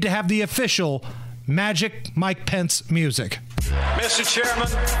 we need to have the official Magic Mike Pence music. Mr. Chairman,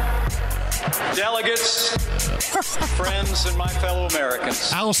 delegates, friends, and my fellow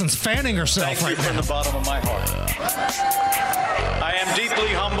Americans. Allison's fanning herself Thank you from the bottom of my heart. I am deeply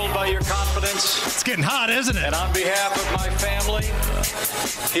humbled by your confidence. It's getting hot, isn't it? And on behalf of my family,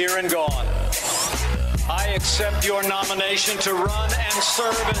 here and gone, I accept your nomination to run and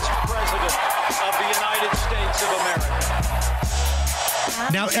serve as President of the United States of America.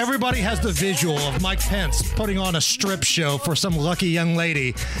 Now, everybody has the visual of Mike Pence putting on a strip show for some lucky young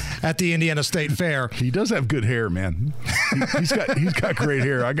lady at the Indiana State Fair. He does have good hair, man. He's got great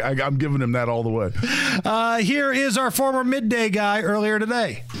hair. I'm giving him that all the way. Here is our former midday guy earlier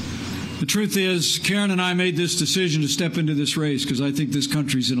today. The truth is, Karen and I made this decision to step into this race because I think this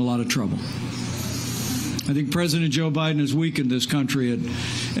country's in a lot of trouble. I think President Joe Biden has weakened this country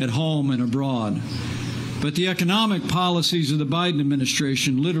at home and abroad. But the economic policies of the Biden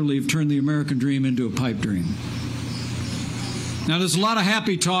administration literally have turned the American dream into a pipe dream. Now, there's a lot of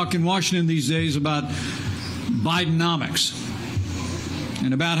happy talk in Washington these days about Bidenomics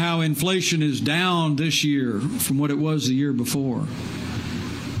and about how inflation is down this year from what it was the year before.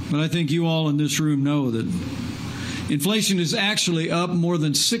 But I think you all in this room know that inflation is actually up more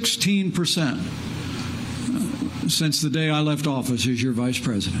than 16% since the day I left office as your vice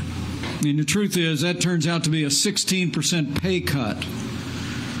president. I mean, the truth is that turns out to be a 16% pay cut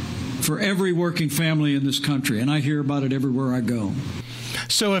for every working family in this country, and I hear about it everywhere I go.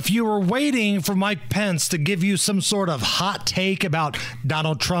 So if you were waiting for Mike Pence to give you some sort of hot take about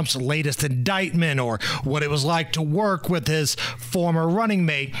Donald Trump's latest indictment or what it was like to work with his former running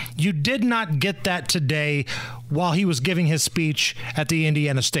mate, you did not get that today while he was giving his speech at the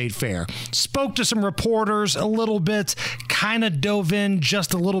Indiana State Fair. Spoke to some reporters a little bit, kind of dove in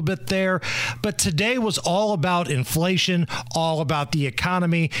just a little bit there, but today was all about inflation, all about the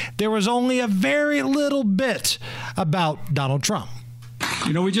economy. There was only a very little bit about Donald Trump.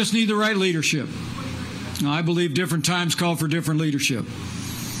 You know, we just need the right leadership. Now, I believe different times call for different leadership.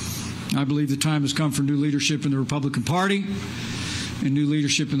 I believe the time has come for new leadership in the Republican Party and new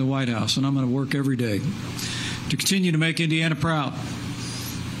leadership in the White House, and I'm going to work every day to continue to make Indiana proud.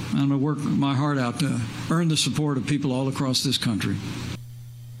 I'm going to work my heart out to earn the support of people all across this country.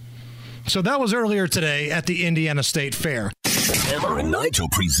 So that was earlier today at the Indiana State Fair. Hammer and Nigel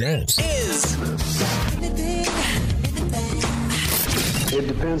presents It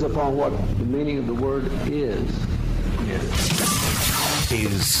depends upon what the meaning of the word is.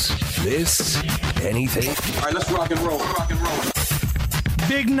 Is this anything? All right, let's rock and roll.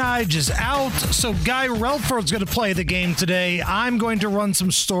 Big Nige is out, so Guy Relford's going to play the game today. I'm going to run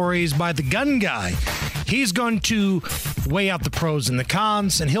some stories by the gun guy. He's going to weigh out the pros and the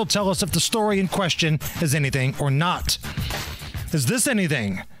cons, and he'll tell us if the story in question is anything or not. Is this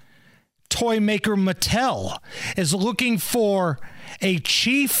anything? Toy maker Mattel is looking for a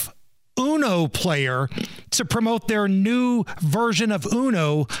chief Uno player to promote their new version of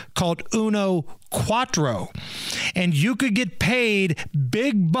Uno called Uno Quattro. And you could get paid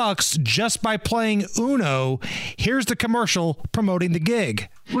big bucks just by playing Uno. Here's the commercial promoting the gig.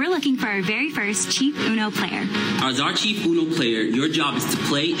 We're looking for our very first Chief Uno player. As our Chief Uno player, your job is to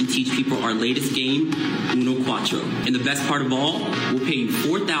play and teach people our latest game, Uno Quattro. And the best part of all, we'll pay you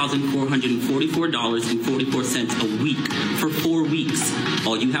 $4,444.44 a week for 4 weeks.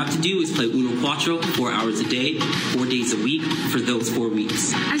 All you have to do is play Uno Quattro 4 hours a day, 4 days a week for those 4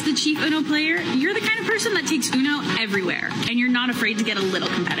 weeks. As the Chief Uno player, you're the kind of person that takes Uno everywhere, and you're not afraid to get a little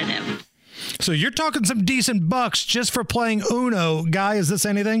competitive. So you're talking some decent bucks just for playing Uno. Guy, is this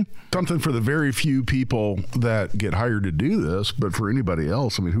anything? Something for the very few people that get hired to do this, but for anybody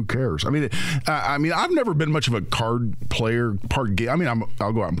else, I mean, who cares? I mean, I've never been much of a card player, I'll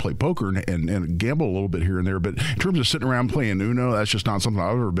go out and play poker and gamble a little bit here and there, but in terms of sitting around playing Uno, that's just not something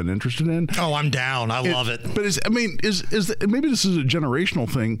I've ever been interested in. Oh, I'm down. I love it. But maybe this is a generational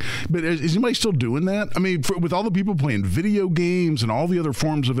thing, but is anybody still doing that? I mean, with all the people playing video games and all the other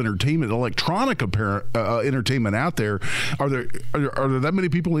forms of entertainment, electronic entertainment out there, are there that many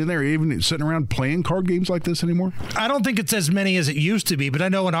people in there even sitting around playing card games like this anymore? I don't think it's as many as it used to be, but I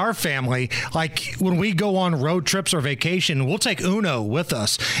know in our family, like when we go on road trips or vacation, we'll take Uno with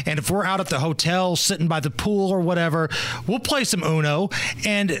us. And if we're out at the hotel sitting by the pool or whatever, we'll play some Uno.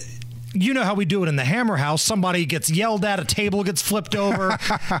 And you know how we do it in the Hammer House. Somebody gets yelled at, a table gets flipped over.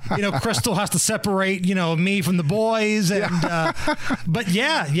 Crystal has to separate, me from the boys. And but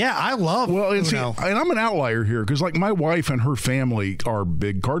yeah, I love Uno. And I'm an outlier here because, like, my wife and her family are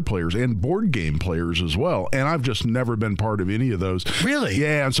big card players and board game players as well. And I've just never been part of any of those. Really?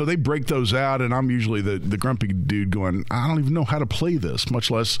 Yeah. And so they break those out, and I'm usually the grumpy dude going, I don't even know how to play this, much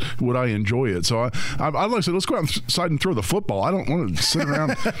less would I enjoy it. So I'd like to say, let's go outside and throw the football. I don't want to sit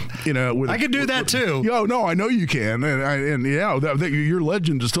around, I can do that too. No, I know you can, and your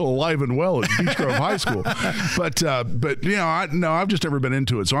legend is still alive and well at Beech Grove High School. But I've just never been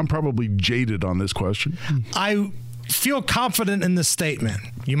into it, so I'm probably jaded on this question. I feel confident in this statement.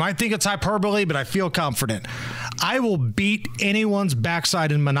 You might think it's hyperbole, but I feel confident. I will beat anyone's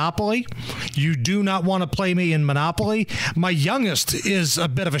backside in Monopoly. You do not want to play me in Monopoly. My youngest is a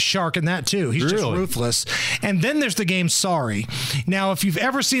bit of a shark in that too. He's just ruthless. And then there's the game Sorry. Now, if you've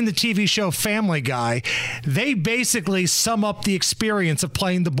ever seen the TV show Family Guy, they basically sum up the experience of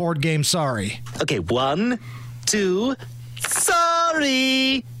playing the board game Sorry. Okay, 1, 2,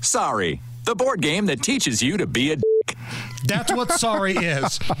 Sorry. Sorry, the board game that teaches you to be a dick. That's what Sorry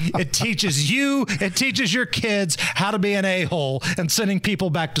is. It teaches your kids how to be an a-hole and sending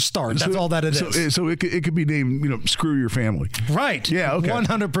people back to start. That's all that it is. So it could be named, Screw Your Family. Right. Yeah, okay.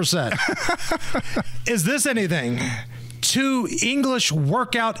 100%. Is this anything? 2 English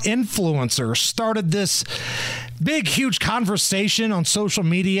workout influencers started this big, huge conversation on social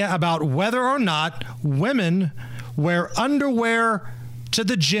media about whether or not women wear underwear to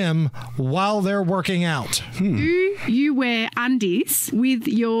the gym while they're working out. Do you wear undies with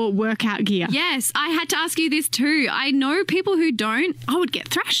your workout gear? Yes, I had to ask you this too. I know people who don't. I would get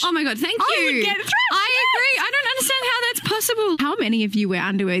thrashed. Oh my God, thank you. I would get thrashed. I agree. I don't understand how that's possible. How many of you wear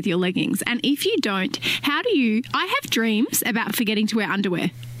underwear with your leggings? And if you don't, how do you... I have dreams about forgetting to wear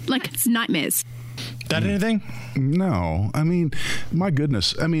underwear. Like, it's nightmares. That anything? No. I mean, my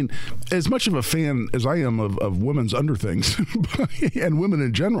goodness. I mean, as much of a fan as I am of women's underthings and women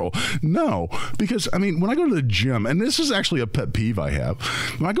in general, no. Because, I mean, when I go to the gym, and this is actually a pet peeve I have,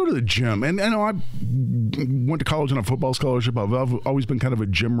 when I go to the gym, and I went to college on a football scholarship. I've always been kind of a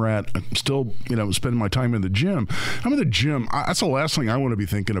gym rat. I'm still, spending my time in the gym. I'm in the gym. That's the last thing I want to be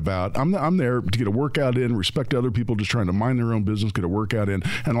thinking about. I'm there to get a workout in, respect other people just trying to mind their own business, get a workout in.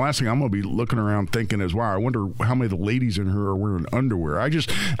 And the last thing I'm going to be looking around thinking is, wow, I wonder how many of the ladies in here are wearing underwear. I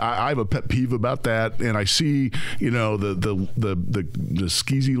have a pet peeve about that, and I see, the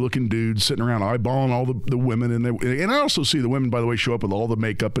skeezy looking dudes sitting around eyeballing all the women in there. And I also see the women, by the way, show up with all the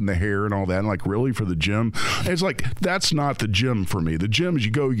makeup and the hair and all that, and like, really, for the gym? And it's like, that's not the gym for me. The gym is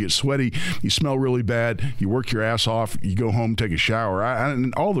you go, you get sweaty, you smell really bad, you work your ass off, you go home, take a shower.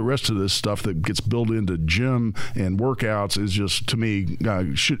 And all the rest of this stuff that gets built into gym and workouts is just, to me,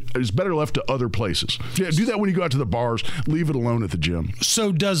 is better left to other places. Yeah, do that when you go out to the bars. Leave it alone at the gym.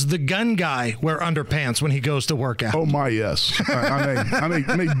 So does the gun guy wear underpants when he goes to work out? Oh my, yes.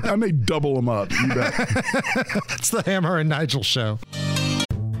 I may double them up. You bet. It's the Hammer and Nigel Show.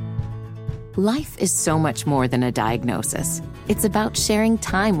 Life is so much more than a diagnosis. It's about sharing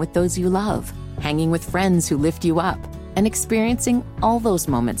time with those you love, hanging with friends who lift you up, and experiencing all those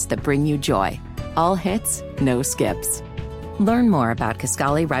moments that bring you joy. All hits, no skips. Learn more about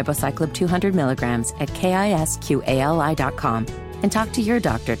Kisqali Ribociclib 200 milligrams at KISQALI.com and talk to your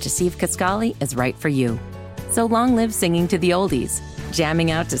doctor to see if Kisqali is right for you. So long live singing to the oldies,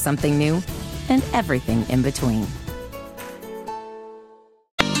 jamming out to something new, and everything in between.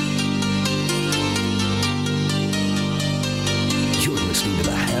 You're listening to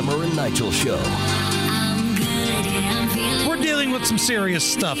the Hammer and Nigel Show. We're dealing with some serious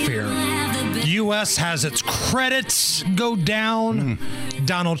stuff here. The U.S. has its credits go down.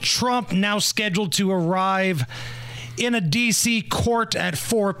 Donald Trump now scheduled to arrive in a D.C. court at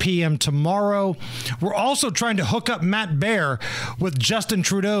 4 p.m. tomorrow. We're also trying to hook up Matt Baer with Justin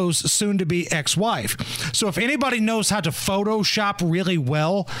Trudeau's soon-to-be ex-wife. So if anybody knows how to Photoshop really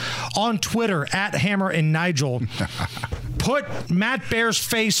well, on Twitter, at Hammer and Nigel, put Matt Baer's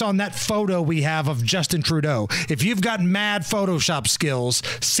face on that photo we have of Justin Trudeau. If you've got mad Photoshop skills,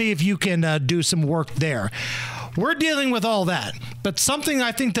 see if you can do some work there. We're dealing with all that, but something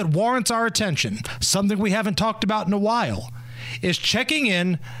I think that warrants our attention, something we haven't talked about in a while, is checking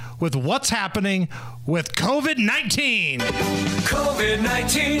in with what's happening with COVID-19.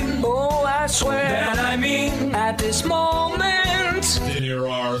 COVID-19, oh, I swear that I mean at this moment. There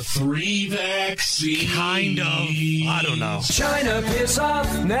are 3 vaccines. Kind of. I don't know. China, piss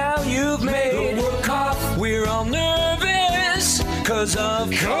off. Now you've made the world cough. We're all nervous because of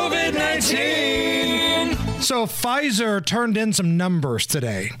COVID-19. So Pfizer turned in some numbers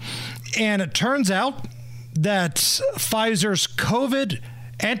today, and it turns out that Pfizer's COVID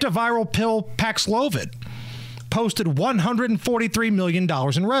antiviral pill Paxlovid posted $143 million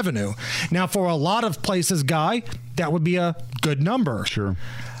in revenue. Now, for a lot of places, Guy, that would be a good number. Sure.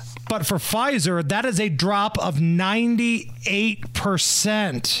 But for Pfizer, that is a drop of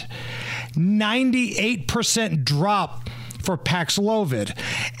 98%. 98% drop for Paxlovid.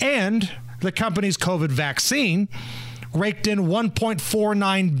 And the company's COVID vaccine raked in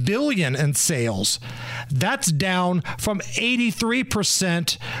 $1.49 billion in sales. That's down from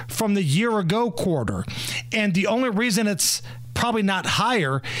 83% from the year-ago quarter. And the only reason it's probably not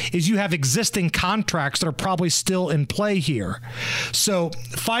higher is you have existing contracts that are probably still in play here. So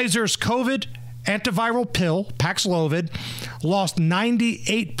Pfizer's COVID antiviral pill, Paxlovid, lost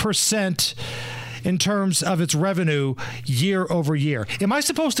 98% in terms of its revenue year over year. Am I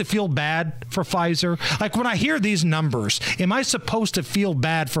supposed to feel bad for Pfizer? Like, when I hear these numbers, am I supposed to feel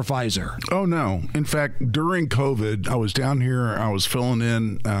bad for Pfizer? Oh, no. In fact, during COVID, I was down here, I was filling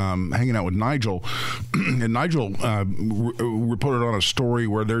in, hanging out with Nigel, and Nigel reported on a story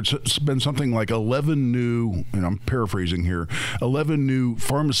where there's been something like 11 new, and I'm paraphrasing here, 11 new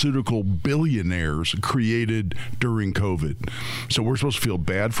pharmaceutical billionaires created during COVID. So we're supposed to feel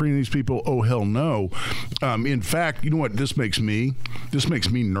bad for any of these people? Oh, hell no. In fact, you know what this makes me? This makes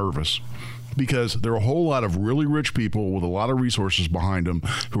me nervous, because there are a whole lot of really rich people with a lot of resources behind them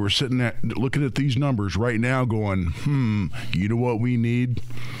who are sitting at, looking at these numbers right now going, you know what we need?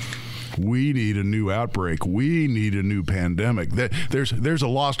 We need a new outbreak. We need a new pandemic. There's a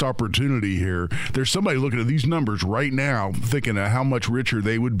lost opportunity here. There's somebody looking at these numbers right now thinking of how much richer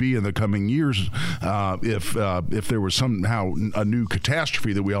they would be in the coming years if there was somehow a new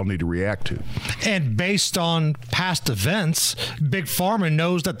catastrophe that we all need to react to. And based on past events, Big Pharma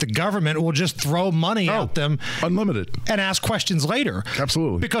knows that the government will just throw money at them. Unlimited. And ask questions later.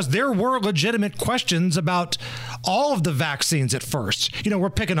 Absolutely. Because there were legitimate questions about all of the vaccines at first. You know, we're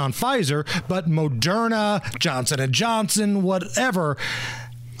picking on Pfizer, but Moderna, Johnson & Johnson, whatever.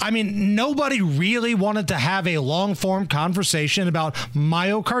 I mean, nobody really wanted to have a long-form conversation about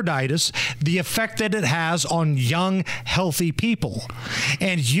myocarditis, the effect that it has on young, healthy people.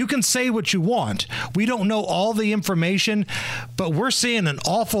 And you can say what you want. We don't know all the information, but we're seeing an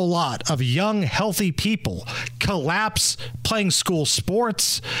awful lot of young, healthy people collapse playing school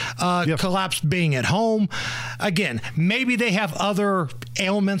sports, collapse being at home. Again, maybe they have other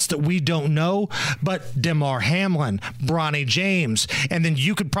ailments that we don't know, but Damar Hamlin, Bronny James, and then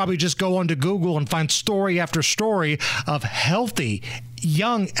you could probably just go onto Google and find story after story of healthy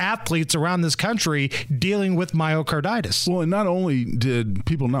young athletes around this country dealing with myocarditis. Well, and not only did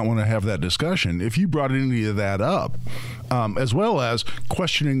people not want to have that discussion, if you brought any of that up, as well as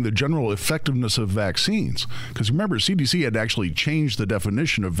questioning the general effectiveness of vaccines, because remember, CDC had actually changed the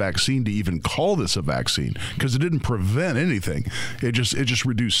definition of vaccine to even call this a vaccine, because it didn't prevent anything. It just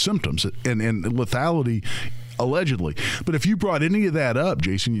reduced symptoms and lethality allegedly. But if you brought any of that up,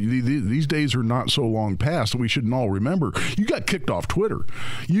 Jason, these days are not so long past that we shouldn't all remember. You got kicked off Twitter.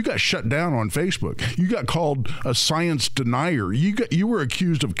 You got shut down on Facebook. You got called a science denier. You were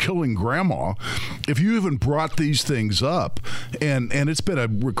accused of killing grandma. If you even brought these things up, and it's been a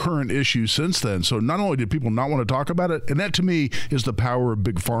recurrent issue since then. So not only did people not want to talk about it, and that to me is the power of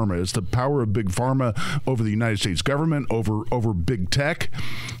big pharma. It's the power of big pharma over the United States government, over big tech.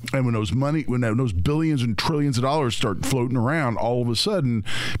 And when those billions and trillions of dollars start floating around, all of a sudden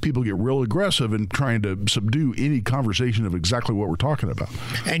people get real aggressive in trying to subdue any conversation of exactly what we're talking about.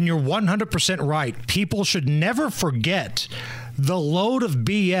 And you're 100% right. People should never forget the load of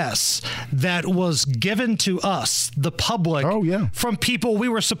BS that was given to us, the public, from people we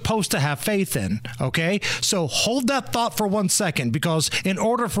were supposed to have faith in, okay? So hold that thought for 1 second, because in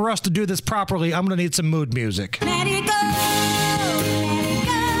order for us to do this properly, I'm going to need some mood music. Let it go, let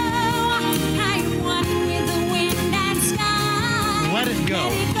it go. I want with the wind and sky. Let it go.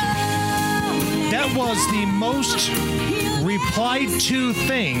 That was the most replied to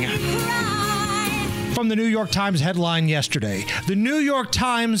thing from the New York Times headline yesterday. The New York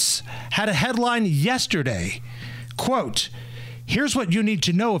Times had a headline yesterday, quote, "Here's what you need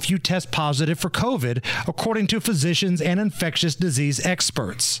to know if you test positive for COVID, according to physicians and infectious disease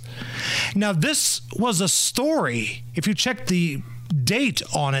experts." Now, this was a story, if you check the date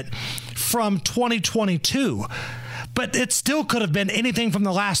on it, from 2022. But it still could have been anything from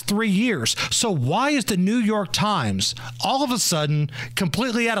the last 3 years. So why is the New York Times all of a sudden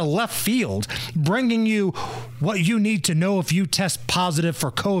completely out of left field bringing you what you need to know if you test positive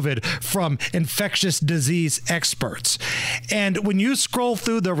for COVID from infectious disease experts? And when you scroll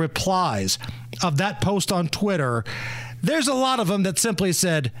through the replies of that post on Twitter, there's a lot of them that simply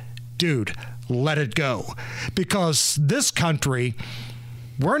said, dude, let it go. Because this country,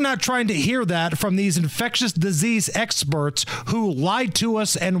 we're not trying to hear that from these infectious disease experts who lied to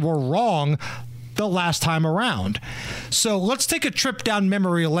us and were wrong the last time around. So let's take a trip down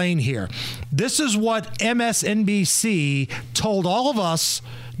memory lane here. This is what MSNBC told all of us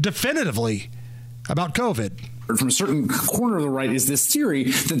definitively about COVID. From a certain corner of the right is this theory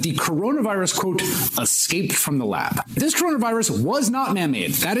that the coronavirus, quote, escaped from the lab. This coronavirus was not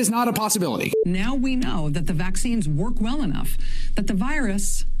man-made. That is not a possibility. Now we know that the vaccines work well enough that the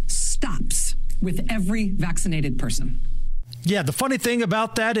virus stops with every vaccinated person. Yeah, the funny thing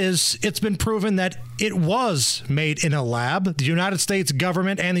about that is it's been proven that it was made in a lab. The United States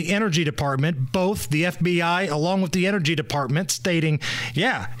government and the Energy Department, both the FBI along with the Energy Department, stating,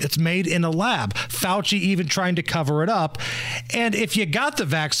 yeah, it's made in a lab. Fauci even trying to cover it up. And if you got the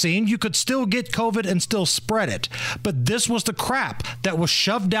vaccine, you could still get COVID and still spread it. But this was the crap that was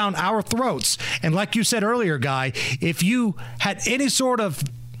shoved down our throats. And like you said earlier, Guy, if you had any sort of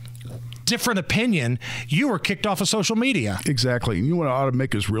different opinion, you were kicked off of social media. Exactly. And you know what ought to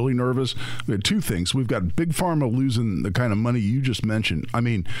make us really nervous? We had two things. We've got Big Pharma losing the kind of money you just mentioned. I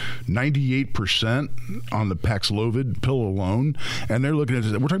mean, 98% on the Paxlovid pill alone. And they're looking at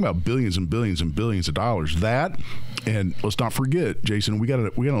it. We're talking about billions and billions and billions of dollars. That, and let's not forget, Jason, we got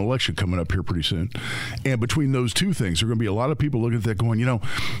an election coming up here pretty soon. And between those two things, there are going to be a lot of people looking at that going,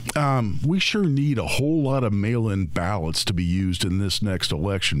 we sure need a whole lot of mail-in ballots to be used in this next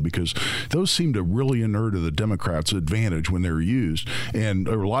election, because those seem to really inure to the Democrats' advantage when they're used. And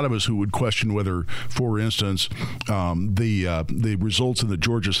there are a lot of us who would question whether, for instance, the results in the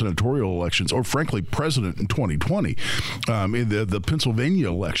Georgia senatorial elections, or frankly, president in 2020, in the Pennsylvania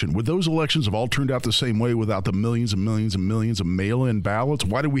election, would those elections have all turned out the same way without the millions and millions and millions of mail-in ballots?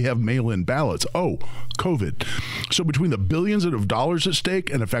 Why do we have mail-in ballots? Oh, COVID. So between the billions of dollars at stake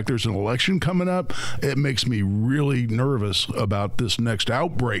and the fact there's an election coming up, it makes me really nervous about this next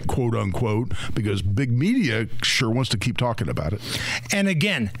outbreak, quote unquote, because big media sure wants to keep talking about it. And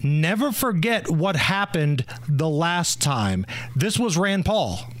again, never forget what happened the last time. This was Rand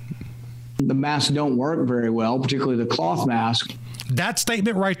Paul. The masks don't work very well, particularly the cloth mask. That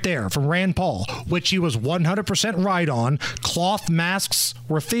statement right there from Rand Paul, which he was 100% right on, cloth masks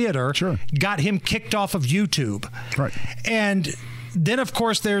were theater, got him kicked off of YouTube. Right. And then, of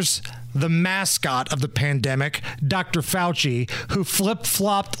course, there's the mascot of the pandemic, Dr. Fauci, who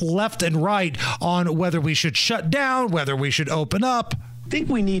flip-flopped left and right on whether we should shut down, whether we should open up. I think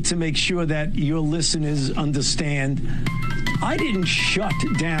we need to make sure that your listeners understand I didn't shut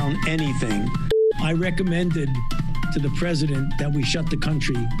down anything. I recommended to the president that we shut the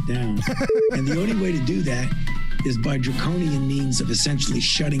country down. And the only way to do that is by draconian means of essentially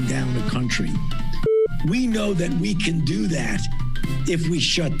shutting down a country. We know that we can do that if we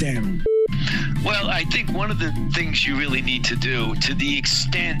shut down. Well, I think one of the things you really need to do, to the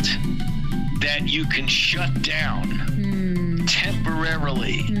extent that you can shut down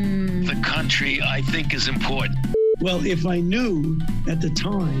temporarily the country, I think is important. Well, if I knew at the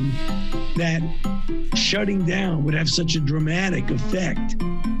time that shutting down would have such a dramatic effect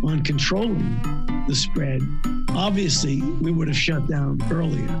on controlling the spread, obviously we would have shut down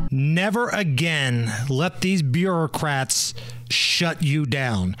earlier. Never again let these bureaucrats shut you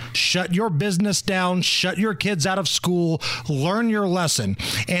down. Shut your business down. Shut your kids out of school. Learn your lesson.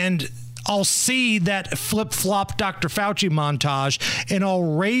 And I'll see that flip-flop Dr. Fauci montage, and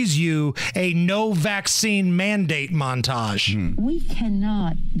I'll raise you a no vaccine mandate montage. We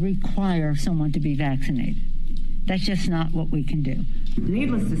cannot require someone to be vaccinated. That's just not what we can do.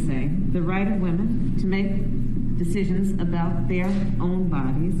 Needless to say, the right of women to make decisions about their own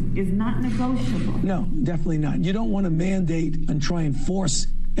bodies is not negotiable. No, definitely not. You don't want to mandate and try and force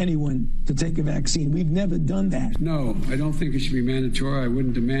anyone to take a vaccine. We've never done that. No, I don't think it should be mandatory. I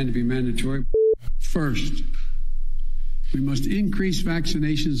wouldn't demand to be mandatory. First, we must increase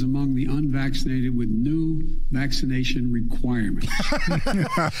vaccinations among the unvaccinated with new vaccination requirements.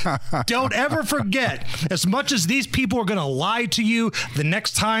 Don't ever forget, as much as these people are going to lie to you the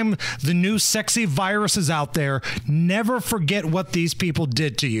next time the new sexy virus is out there, never forget what these people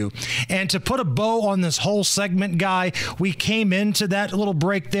did to you. And to put a bow on this whole segment, Guy, we came into that little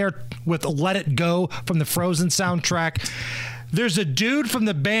break there with Let It Go from the Frozen soundtrack. There's a dude from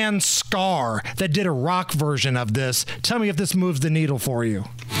the band Scar that did a rock version of this. Tell me if this moves the needle for you.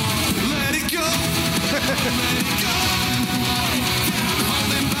 Let it go. Let it go.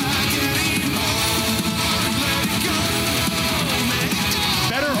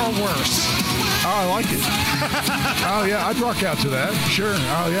 Better or worse? Oh, I like it. Oh, yeah, I'd rock out to that. Sure.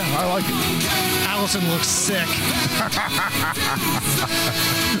 Oh, yeah, I like it. Allison looks sick.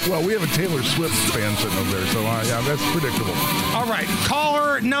 Well, we have a Taylor Swift fan sitting over there, so yeah, that's predictable. All right,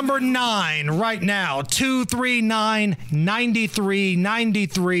 caller number 9 right now,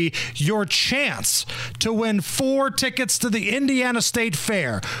 239-9393. Your chance to win 4 tickets to the Indiana State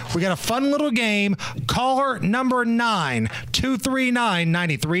Fair. We got a fun little game. Caller number 9,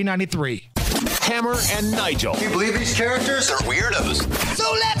 239-9393. Hammer and Nigel. Can you believe these characters are weirdos?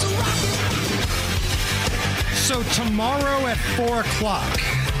 So let's rock it. So tomorrow at 4 o'clock,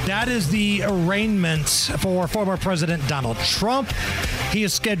 that is the arraignment for former President Donald Trump. He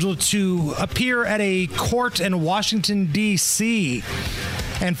is scheduled to appear at a court in Washington, D.C.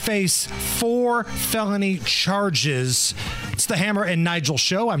 and face 4 felony charges. It's the Hammer and Nigel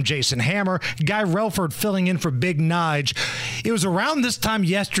show. I'm Jason Hammer. Guy Relford filling in for Big Nige. It was around this time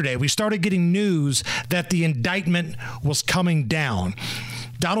yesterday we started getting news that the indictment was coming down.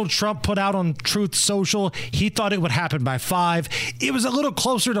 Donald Trump put out on Truth Social, he thought it would happen by 5. It was a little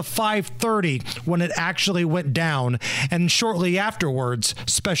closer to 5:30 when it actually went down. And shortly afterwards,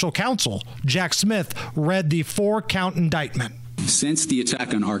 special counsel Jack Smith read the 4-count indictment. Since the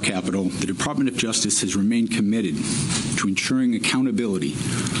attack on our Capitol, the Department of Justice has remained committed to ensuring accountability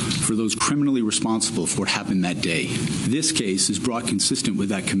for those criminally responsible for what happened that day. This case is brought consistent with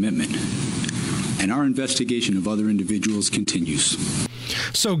that commitment, and our investigation of other individuals continues.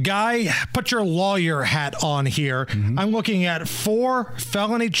 So, Guy, put your lawyer hat on here. I'm looking at 4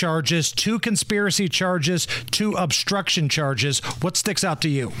 felony charges, 2 conspiracy charges, 2 obstruction charges. What sticks out to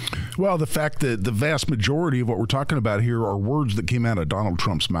you? Well, the fact that the vast majority of what we're talking about here are words that came out of Donald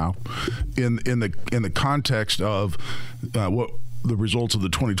Trump's mouth in the context of what the results of the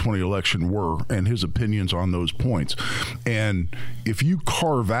 2020 election were and his opinions on those points. And if you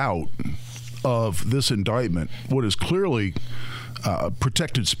carve out of this indictment what is clearly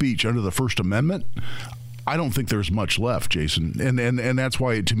protected speech under the First Amendment, I don't think there's much left, Jason, and that's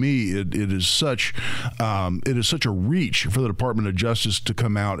why to me it is such a reach for the Department of Justice to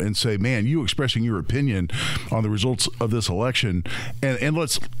come out and say, man, you expressing your opinion on the results of this election, and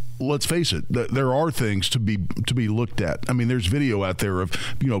let's face it, there are things to be looked at. I mean, there's video out there of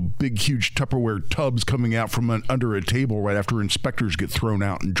big, huge Tupperware tubs coming out from under a table right after inspectors get thrown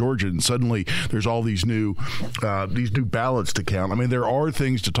out in Georgia, and suddenly there's all these new ballots to count. I mean, there are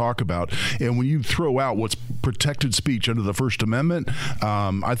things to talk about, and when you throw out what's protected speech under the First Amendment,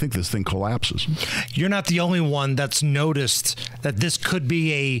 I think this thing collapses. You're not the only one that's noticed that this could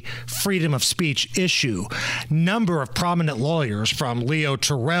be a freedom of speech issue. Number of prominent lawyers, from Leo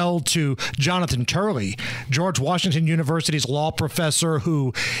Terrell to Jonathan Turley, George Washington University's law professor,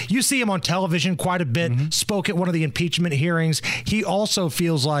 who you see him on television quite a bit, spoke at one of the impeachment hearings. He also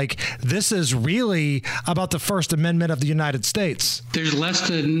feels like this is really about the First Amendment of the United States. There's less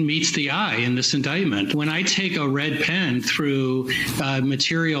than meets the eye in this indictment. When I take a red pen through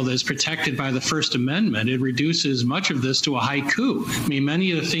material that's protected by the First Amendment, it reduces much of this to a haiku. I mean,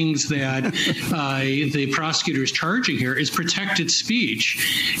 many of the things that the prosecutor is charging here is protected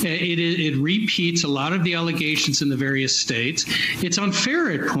speech. It repeats a lot of the allegations in the various states. It's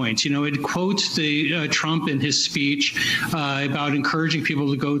unfair at points. It quotes the Trump in his speech about encouraging people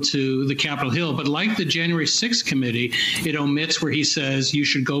to go to the Capitol Hill, but like the January 6th committee, it omits where he says you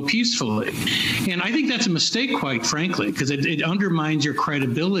should go peacefully. And I think that's a mistake, quite frankly, because it undermines your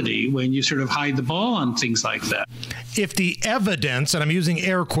credibility when you sort of hide the ball on things like that. If the evidence, and I'm using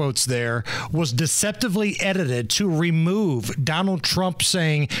air quotes there, was deceptively edited to remove Donald Trump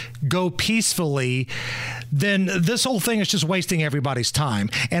saying go peacefully, then this whole thing is just wasting everybody's time.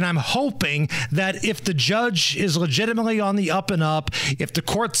 And I'm hoping that if the judge is legitimately on the up and up, if the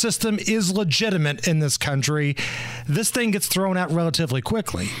court system is legitimate in this country, this thing gets thrown out relatively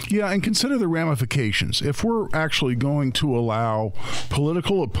quickly. Yeah, and consider the ramifications. If we're actually going to allow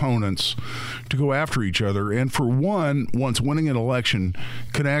political opponents to go after each other, and for once winning an election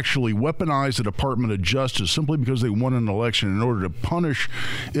can actually weaponize the Department of Justice simply because they won an election in order to punish,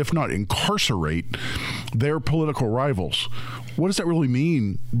 if not incarcerate, their political rivals. What does that really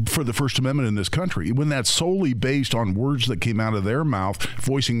mean for the First Amendment in this country when that's solely based on words that came out of their mouth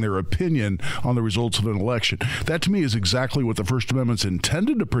voicing their opinion on the results of an election? That to me is exactly what the First Amendment's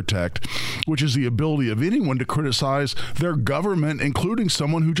intended to protect, which is the ability of anyone to criticize their government, including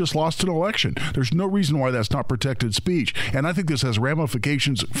someone who just lost an election. There's no reason why that's not protected speech. And I think this has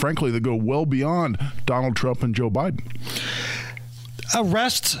ramifications, frankly, that go well beyond Donald Trump and Joe Biden.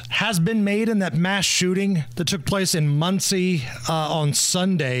 Arrest has been made in that mass shooting that took place in Muncie on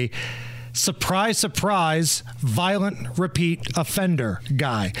Sunday. Surprise, surprise, violent repeat offender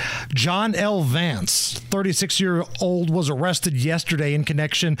guy. John L. Vance, 36-year-old, was arrested yesterday in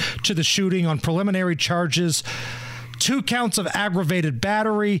connection to the shooting on preliminary charges. 2 counts of aggravated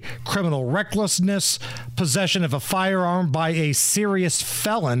battery, criminal recklessness, possession of a firearm by a serious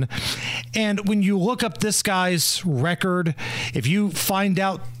felon. And when you look up this guy's record, if you find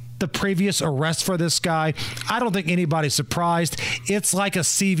out the previous arrest for this guy, I don't think anybody's surprised. It's like a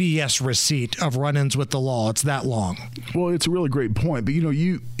CVS receipt of run-ins with the law. It's that long. Well, it's a really great point. But,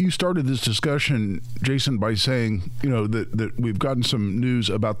 you started this discussion, Jason, by saying, that we've gotten some news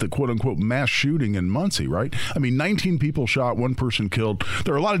about the quote-unquote mass shooting in Muncie, right? I mean, 19 people shot, 1 person killed.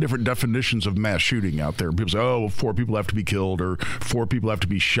 There are a lot of different definitions of mass shooting out there. People say, 4 people have to be killed or 4 people have to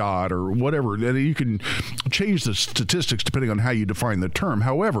be shot or whatever. And you can change the statistics depending on how you define the term.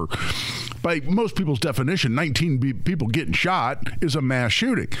 However, by most people's definition, 19 people getting shot is a mass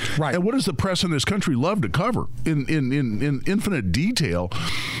shooting. Right. And what does the press in this country love to cover in infinite detail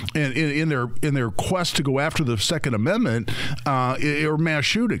and in their quest to go after the Second Amendment or mass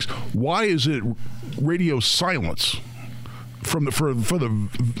shootings? Why is it radio silence for the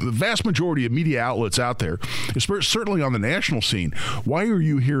vast majority of media outlets out there, certainly on the national scene? Why are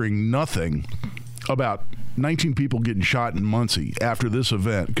you hearing nothing about 19 people getting shot in Muncie after this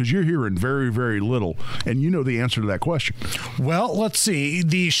event? Because you're hearing very, very little, and you know the answer to that question. Well, let's see.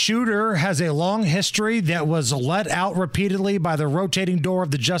 The shooter has a long history that was let out repeatedly by the rotating door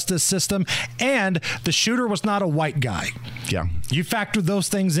of the justice system, and the shooter was not a white guy. Yeah. You factor those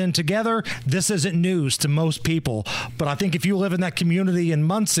things in together, this isn't news to most people. But I think if you live in that community in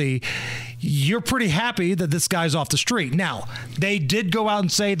Muncie, you're pretty happy that this guy's off the street. Now, they did go out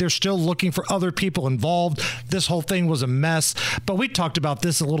and say they're still looking for other people involved. This whole thing was a mess. But we talked about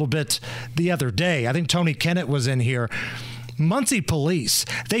this a little bit the other day. I think Tony Kennett was in here. Muncie police,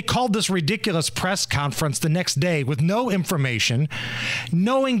 they called this ridiculous press conference the next day with no information,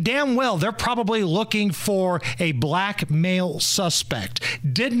 knowing damn well they're probably looking for a black male suspect.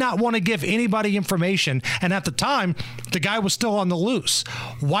 Did not want to give anybody information, and at the time, the guy was still on the loose.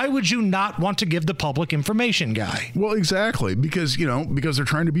 Why would you not want to give the public information, Guy? Well, exactly, because they're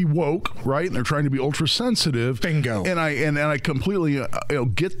trying to be woke, right? And they're trying to be ultra sensitive. Bingo. And I completely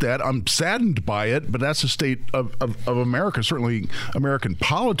get that. I'm saddened by it, but that's the state of America. Certainly American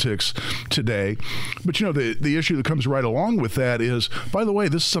politics today. But, the issue that comes right along with that is, by the way,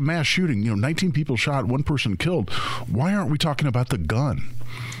 this is a mass shooting. 19 people shot, 1 person killed. Why aren't we talking about the gun?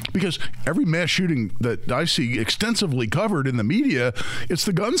 Because every mass shooting that I see extensively covered in the media, it's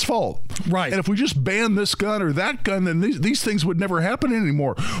the gun's fault. Right. And if we just ban this gun or that gun, then these things would never happen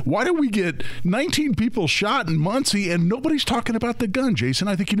anymore. Why do we get 19 people shot in Muncie and nobody's talking about the gun, Jason?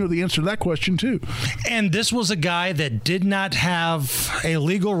 I think you know the answer to that question, too. And this was a guy that did not have a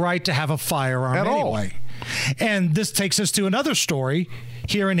legal right to have a firearm at anyway. And this takes us to another story.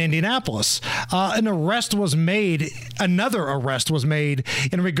 here in Indianapolis. Another arrest was made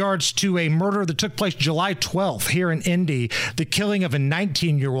in regards to a murder that took place July 12th here in Indy, the killing of a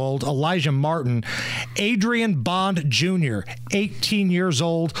 19-year-old, Elijah Martin. Adrian Bond Jr., 18 years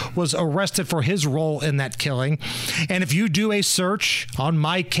old, was arrested for his role in that killing. And if you do a search on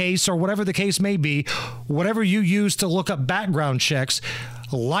my case or whatever the case may be, whatever you use to look up background checks,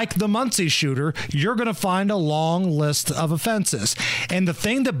 like the Muncie shooter, you're going to find a long list of offenses. And the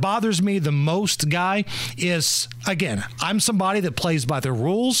thing that bothers me the most, Guy, is, again, I'm somebody that plays by the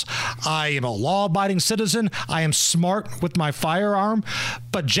rules. I am a law-abiding citizen. I am smart with my firearm.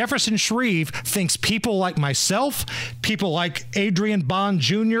 But Jefferson Shreve thinks people like myself, people like Adrian Bond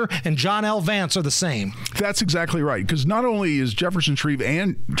Jr. and John L. Vance are the same. That's exactly right. Because not only is Jefferson Shreve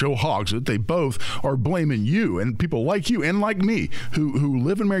and Joe Hogsett, they both are blaming you and people like you and like me who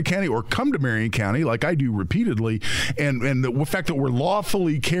live in Marion County or come to Marion County like I do repeatedly, and the fact that we're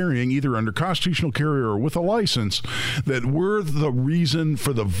lawfully carrying, either under constitutional carry or with a license, that we're the reason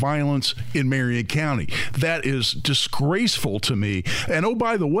for the violence in Marion County. That is disgraceful to me. And oh,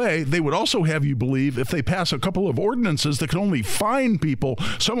 by the way, they would also have you believe if they pass a couple of ordinances that can only fine people,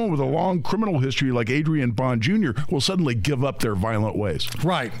 someone with a long criminal history like Adrian Bond Jr. will suddenly give up their violent ways.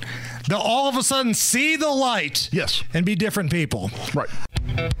 Right. They'll all of a sudden see the light. Yes. And be different people. Right.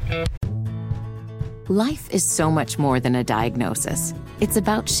 Life is so much more than a diagnosis. It's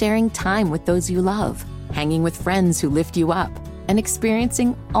about sharing time with those you love, hanging with friends who lift you up, and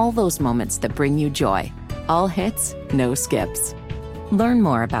experiencing all those moments that bring you joy. All hits, no skips. Learn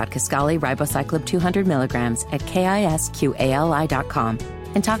more about Kisqali Ribociclib 200 milligrams at KISQALI.com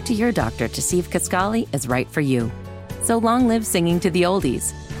and talk to your doctor to see if Kisqali is right for you. So long live singing to the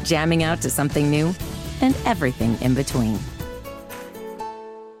oldies, jamming out to something new, and everything in between.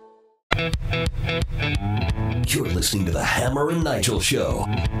 You're listening to the Hammer and Nigel Show.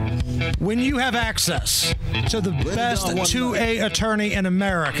 When you have access to the best 2A attorney in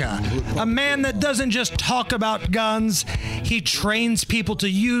America, a man that doesn't just talk about guns, he trains people to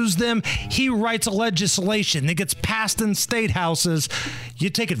use them, he writes legislation that gets passed in state houses, you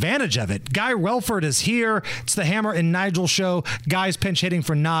take advantage of it. Guy Relford is here. It's the Hammer and Nigel Show. Guy's pinch hitting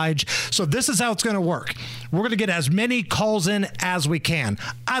for Nige. So this is how it's going to work. We're going to get as many calls in as we can.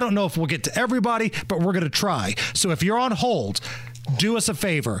 I don't know if we'll get to everybody, but we're going to try. So if you're on hold, do us a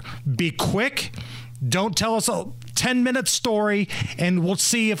favor. Be quick. Don't tell us a 10-minute story, and we'll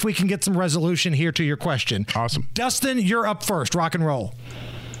see if we can get some resolution here to your question. Awesome. Dustin, you're up first. Rock and roll.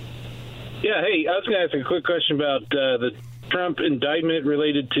 Yeah, hey, I was going to ask a quick question about the Trump indictment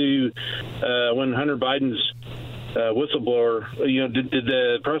related to when Hunter Biden's whistleblower, did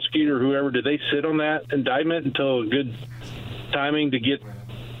the prosecutor, whoever, did they sit on that indictment until good timing to get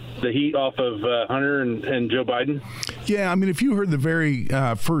the heat off of Hunter and Joe Biden? Yeah, I mean, if you heard the very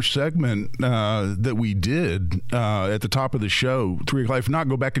first segment that we did at the top of the show, 3 o'clock, if not,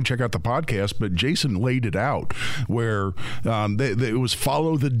 go back and check out the podcast, but Jason laid it out where it was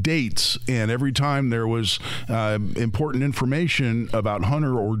follow the dates, and every time there was important information about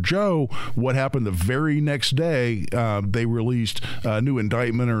Hunter or Joe, what happened the very next day, they released a new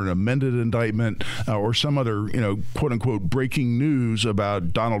indictment or an amended indictment or some other, quote-unquote breaking news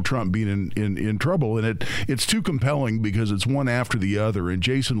about Donald Trump being in trouble, and it's too compelling because it's one after the other, and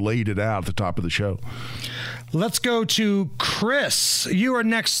Jason laid it out at the top of the show. Let's go to Chris. You are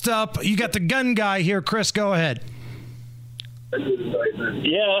next up. You got the gun guy here. Chris, go ahead.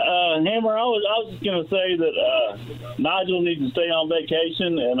 Yeah, Hammer, I was going to say that Nigel needs to stay on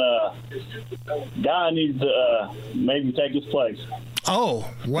vacation, and Guy needs to maybe take his place.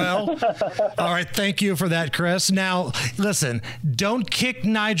 Oh, well, all right. Thank you for that, Chris. Now, listen, don't kick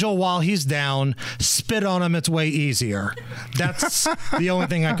Nigel while he's down. Spit on him. It's way easier. That's the only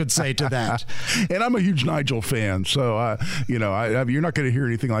thing I could say to that. And I'm a huge Nigel fan, so, you're not going to hear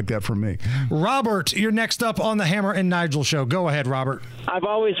anything like that from me. Robert, you're next up on the Hammer and Nigel Show. Go ahead, Robert. I've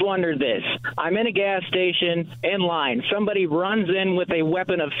always wondered this. I'm in a gas station in line. Somebody runs in with a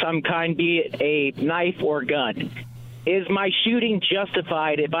weapon of some kind, be it a knife or gun. Is my shooting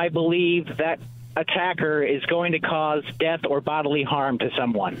justified if I believe that attacker is going to cause death or bodily harm to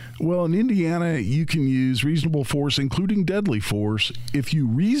someone? Well, in Indiana, you can use reasonable force, including deadly force, if you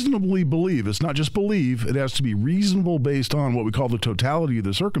reasonably believe. It's not just believe. It has to be reasonable based on what we call the totality of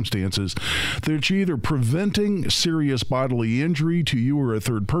the circumstances, that you're either preventing serious bodily injury to you or a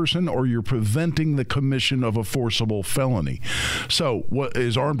third person, or you're preventing the commission of a forcible felony. So what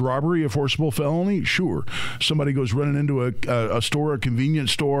is armed robbery a forcible felony? Sure. Somebody goes running into a store, a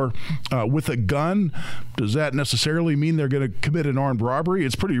convenience store, with a gun gun. Does that necessarily mean they're going to commit an armed robbery?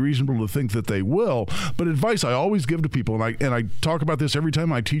 It's pretty reasonable to think that they will. But advice I always give to people, and I talk about this every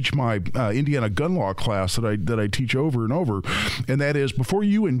time I teach my Indiana gun law class that I teach over and over, and that is, before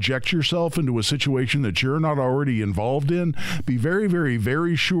you inject yourself into a situation that you're not already involved in, be very, very,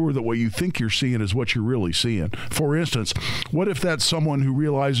 very sure that what you think you're seeing is what you're really seeing. For instance, what if that's someone who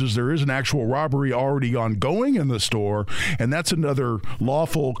realizes there is an actual robbery already ongoing in the store, and that's another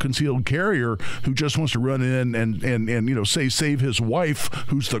lawful concealed carrier who just wants to run in and say save his wife,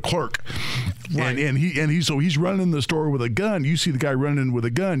 who's the clerk. Right. And he's running in the store with a gun. You see the guy running in with a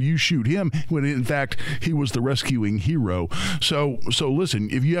gun, you shoot him, when in fact he was the rescuing hero. So listen,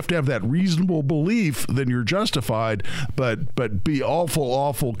 if you have to have that reasonable belief, then you're justified, but be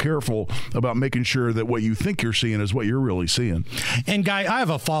awful careful about making sure that what you think you're seeing is what you're really seeing. And Guy, I have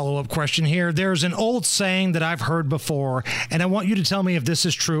a follow-up question here. There's an old saying that I've heard before, and I want you to tell me if this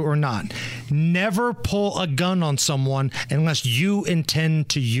is true or not. Never pull a gun on someone unless you intend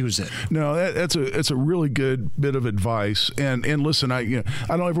to use it. No, it's a really good bit of advice. And listen, I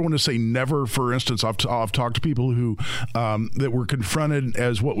don't ever want to say never. For instance, I've talked to people who that were confronted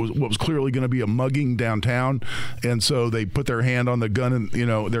as what was clearly going to be a mugging downtown, and so they put their hand on the gun and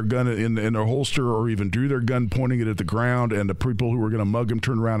their gun in their holster, or even drew their gun pointing it at the ground, and the people who were going to mug them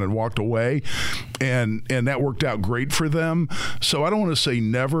turned around and walked away, and that worked out great for them. So I don't want to say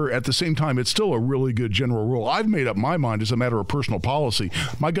never. At the same time, it's still a really good general rule. I've made up my mind as a matter of personal policy.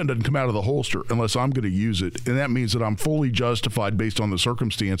 My gun doesn't come out of the holster unless I'm going to use it, and that means that I'm fully justified based on the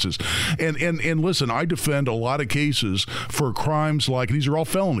circumstances. And listen, I defend a lot of cases for crimes like, these are all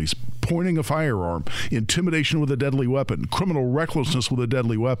felonies: pointing a firearm, intimidation with a deadly weapon, criminal recklessness with a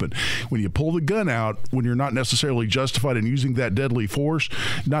deadly weapon. When you pull the gun out when you're not necessarily justified in using that deadly force,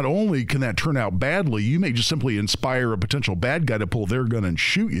 not only can that turn out badly, you may just simply inspire a potential bad guy to pull their gun and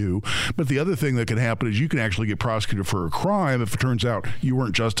shoot you, but the other thing that can happen is you can actually get prosecuted for a crime if it turns out you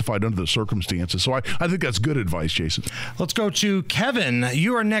weren't justified under the circumstances. So I think that's good advice, Jason. Let's go to Kevin.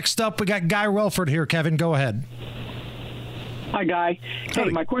 You are next up. We got Guy Relford here. Kevin, go ahead. Hi, Guy. Hey,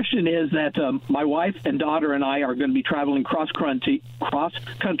 my question is that my wife and daughter and I are going to be traveling cross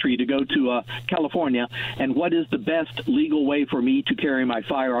country to go to California, and what is the best legal way for me to carry my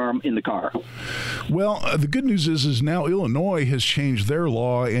firearm in the car? Well, the good news is now Illinois has changed their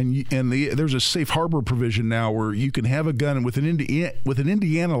law, and there's a safe harbor provision now where you can have a gun with an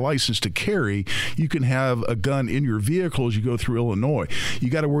Indiana license to carry. You can have a gun in your vehicle as you go through Illinois. You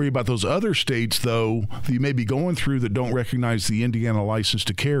got to worry about those other states, though, that you may be going through that don't recognize the Indiana license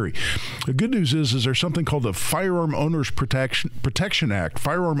to carry. The good news is there's something called the Firearm Owners Protection Act,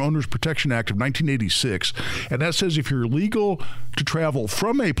 Firearm Owners Protection Act of 1986, and that says if you're legal to travel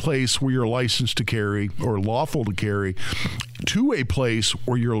from a place where you're licensed to carry or lawful to carry to a place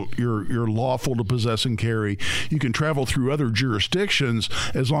where you're lawful to possess and carry, you can travel through other jurisdictions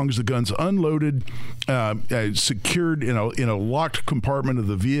as long as the gun's unloaded, secured in a locked compartment of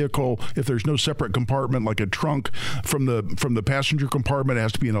the vehicle. If there's no separate compartment like a trunk from the passenger compartment, it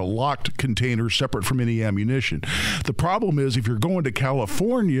has to be in a locked container separate from any ammunition. The problem is if you're going to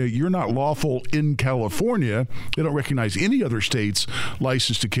California, you're not lawful in California. They don't recognize any other state's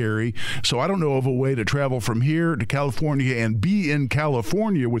license to carry. So I don't know of a way to travel from here to California and be in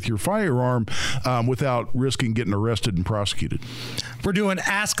California with your firearm without risking getting arrested and prosecuted. We're doing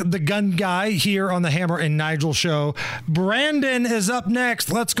Ask the Gun Guy here on the Hammer and Nigel show. Brandon is up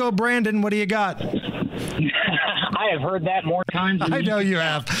next. Let's go, Brandon. What do you got? I have heard that more times than I know you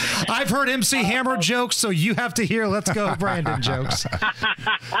have. I've heard MC Hammer jokes, so you have to hear Let's Go Brandon jokes.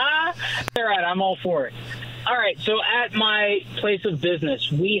 All right, I'm all for it. All right, so at my place of business,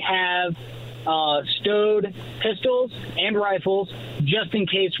 we have stowed pistols and rifles just in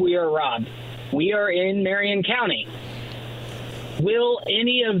case we are robbed. We are in Marion County. Will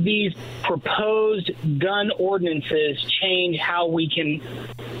any of these proposed gun ordinances change how we can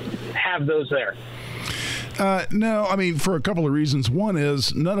have those there? No, I mean, for a couple of reasons. One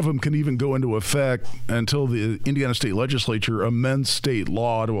is none of them can even go into effect until the Indiana State Legislature amends state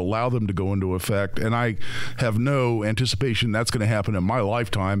law to allow them to go into effect, and I have no anticipation that's going to happen in my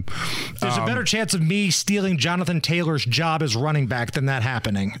lifetime. There's a better chance of me stealing Jonathan Taylor's job as running back than that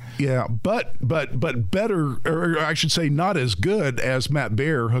happening. Yeah, but better, or I should say not as good as Matt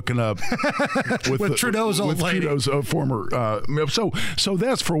Baer hooking up with Trudeau's old lady. Trudeau's former. So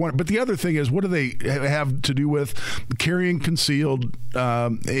that's for one. But the other thing is, what do they have to to do with carrying concealed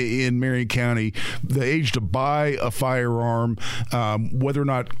in Marion County, the age to buy a firearm, whether or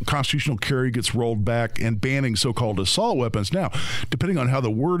not constitutional carry gets rolled back, and banning so-called assault weapons. Now, depending on how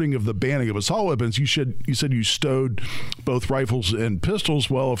the wording of the banning of assault weapons, you said you stowed both rifles and pistols.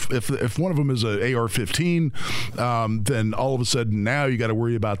 Well, if one of them is a AR-15, then all of a sudden now you got to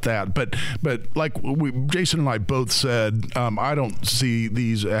worry about that. But like Jason and I both said, I don't see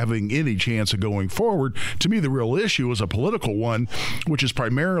these having any chance of going forward. To me, the real issue is a political one, which is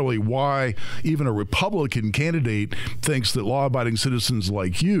primarily why even a Republican candidate thinks that law-abiding citizens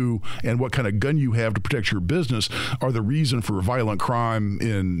like you and what kind of gun you have to protect your business are the reason for violent crime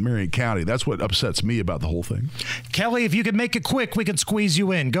in Marion County. That's what upsets me about the whole thing. Kelly, if you could make it quick, we can squeeze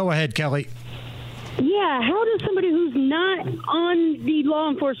you in. Go ahead, Kelly. Yeah, how does somebody who's not on the law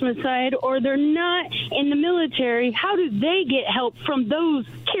enforcement side or they're not in the military, how do they get help from those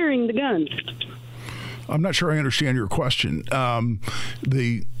carrying the guns? I'm not sure I understand your question.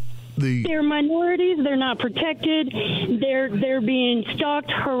 They're minorities. They're not protected. They're being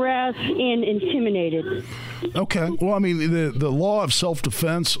stalked, harassed, and intimidated. Okay. Well, I mean, the law of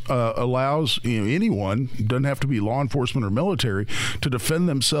self-defense allows anyone, doesn't have to be law enforcement or military, to defend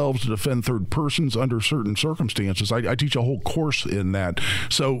themselves, to defend third persons under certain circumstances. I teach a whole course in that.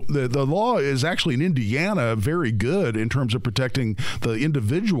 So the law is actually in Indiana very good in terms of protecting the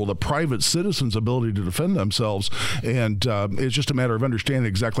individual, the private citizen's ability to defend themselves. And it's just a matter of understanding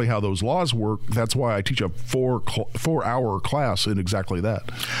exactly how those laws work. That's why I teach a 4-hour class in exactly that.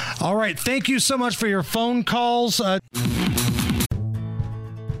 All right. Thank you so much for your phone calls.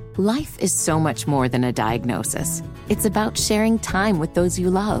 Life is so much more than a diagnosis. It's about sharing time with those you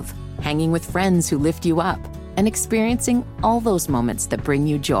love, hanging with friends who lift you up, and experiencing all those moments that bring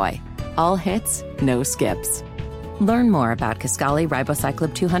you joy. All hits, no skips. Learn more about Kisqali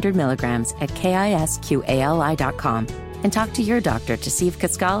Ribociclib 200 milligrams at KISQALI.com and talk to your doctor to see if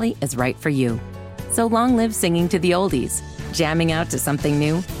Kisqali is right for you. So long live singing to the oldies, jamming out to something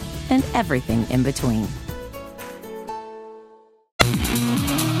new, and everything in between.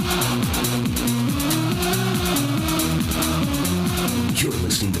 You're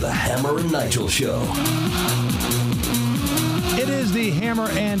listening to the Hammer and Nigel Show. It is the Hammer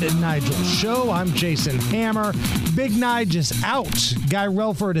and Nigel Show. I'm Jason Hammer. Big Nige is out. Guy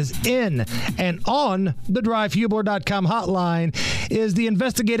Relford is in. And on the DriveHubler.com hotline is the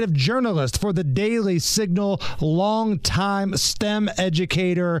investigative journalist for the Daily Signal, longtime STEM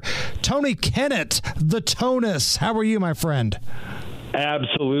educator, Tony Kennett, the Tonus. How are you, my friend?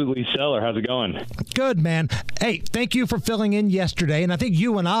 Absolutely stellar. How's it going? Good, man. Hey, thank you for filling in yesterday. And I think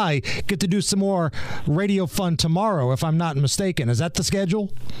you and I get to do some more radio fun tomorrow, if I'm not mistaken. Is that the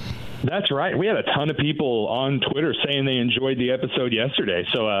schedule? That's right. We had a ton of people on Twitter saying they enjoyed the episode yesterday.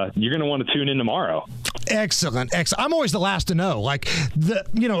 So you're going to want to tune in tomorrow. Excellent. I'm always the last to know. Like,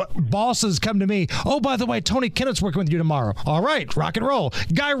 bosses come to me. Oh, by the way, Tony Kennett's working with you tomorrow. All right, rock and roll.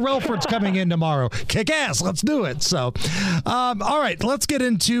 Guy Relford's coming in tomorrow. Kick ass. Let's do it. So, all right, let's get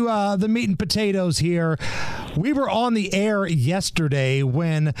into the meat and potatoes here. We were on the air yesterday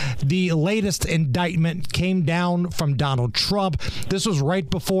when the latest indictment came down from Donald Trump. This was right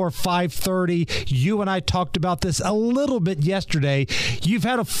before 5:30. You and I talked about this a little bit yesterday. You've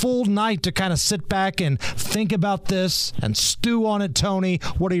had a full night to kind of sit back and think about this and stew on it, Tony.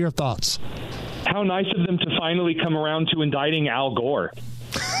 What are your thoughts? How nice of them to finally come around to indicting Al Gore.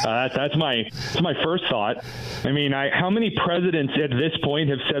 That's my first thought. I mean, how many presidents at this point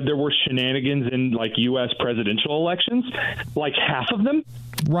have said there were shenanigans in like U.S. presidential elections? Like half of them.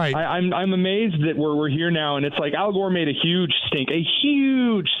 Right. I'm amazed that we're here now, and it's like Al Gore made a huge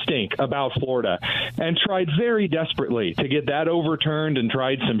stink about Florida, and tried very desperately to get that overturned, and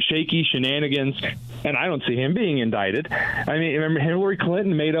tried some shaky shenanigans. And I don't see him being indicted. I mean, remember Hillary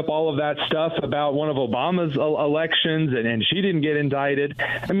Clinton made up all of that stuff about one of Obama's elections, and she didn't get indicted.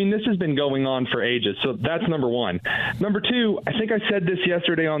 I mean, this has been going on for ages. So that's number one. Number two, I think I said this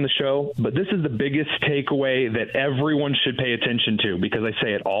yesterday on the show, but this is the biggest takeaway that everyone should pay attention to, because I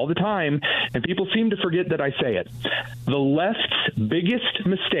say it all the time, and people seem to forget that I say it. The left's biggest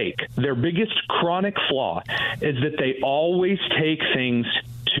mistake, their biggest chronic flaw, is that they always take things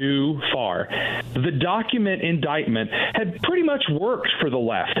too far. The document indictment had pretty much worked for the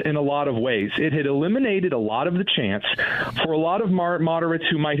left in a lot of ways. It had eliminated a lot of the chance for a lot of moderates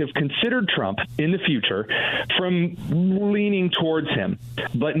who might have considered Trump in the future from leaning towards him.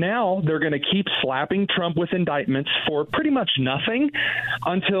 But now they're going to keep slapping Trump with indictments for pretty much nothing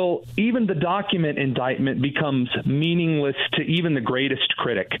until even the document indictment becomes meaningless to even the greatest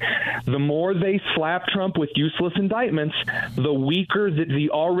critic. The more they slap Trump with useless indictments, the weaker that the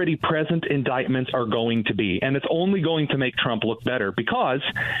already present indictments are going to be. And it's only going to make Trump look better because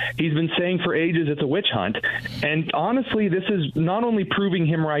he's been saying for ages it's a witch hunt. And honestly, this is not only proving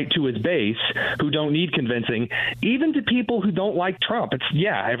him right to his base, who don't need convincing, even to people who don't like Trump.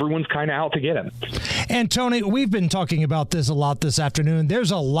 Everyone's kind of out to get him. And Tony, we've been talking about this a lot this afternoon.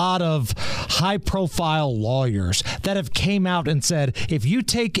 There's a lot of high-profile lawyers that have came out and said, if you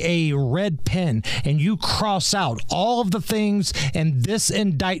take a red pen and you cross out all of the things in this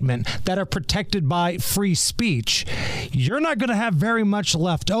indictment that are protected by free speech, you're not going to have very much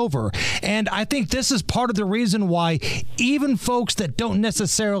left over. And I think this is part of the reason why even folks that don't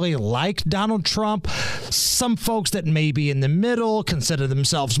necessarily like Donald Trump, some folks that may be in the middle, consider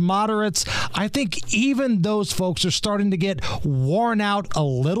themselves moderates, I think even those folks are starting to get worn out a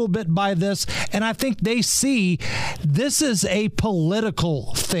little bit by this. And I think they see this is a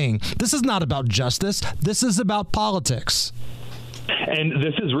political thing. This is not about justice. This is about politics. And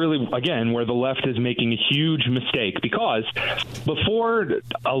this is really, again, where the left is making a huge mistake, because before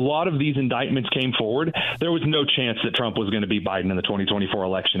a lot of these indictments came forward, there was no chance that Trump was going to beat Biden in the 2024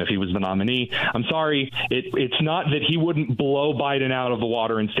 election if he was the nominee. I'm sorry, it's not that he wouldn't blow Biden out of the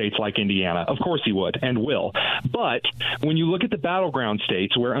water in states like Indiana. Of course he would and will. But when you look at the battleground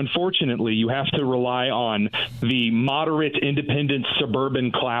states where, unfortunately, you have to rely on the moderate, independent,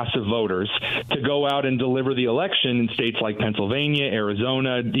 suburban class of voters to go out and deliver the election in states like Pennsylvania,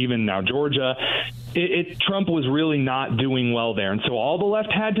 Arizona, even now Georgia, Trump was really not doing well there. And so all the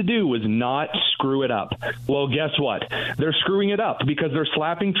left had to do was not screw it up. Well, guess what? They're screwing it up because they're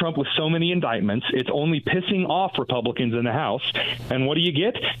slapping Trump with so many indictments. It's only pissing off Republicans in the House. And what do you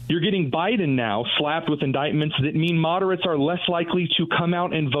get? You're getting Biden now slapped with indictments that mean moderates are less likely to come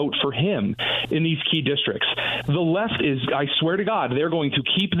out and vote for him in these key districts. The left is, I swear to God, they're going to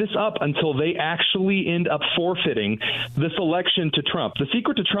keep this up until they actually end up forfeiting this election to Trump. The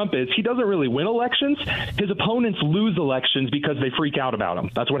secret to Trump is he doesn't really win elections. His opponents lose elections because they freak out about him.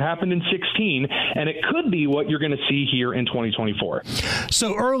 That's what happened in 16, and it could be what you're going to see here in 2024.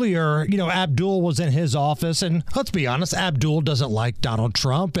 So earlier, Abdul was in his office, and let's be honest, Abdul doesn't like Donald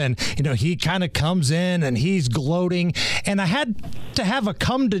Trump, and, he kind of comes in and he's gloating, and I had to have a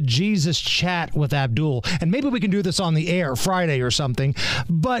come to Jesus chat with Abdul, and maybe we can do this on the air Friday or something,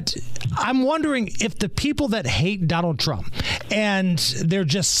 but I'm wondering if the people that hate Donald Trump and they're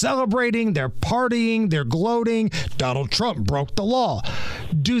just celebrating, they're partying, they're gloating, Donald Trump broke the law.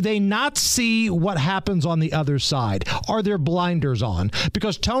 Do they not see what happens on the other side? Are there blinders on?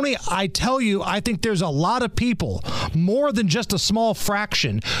 Because, Tony, I tell you, I think there's a lot of people, more than just a small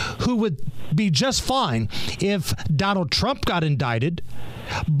fraction, who would be just fine if Donald Trump got indicted,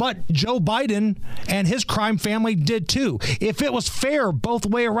 but Joe Biden and his crime family did too. If it was fair both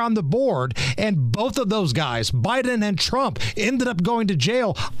way around the board and both of those guys, Biden and Trump, ended up going to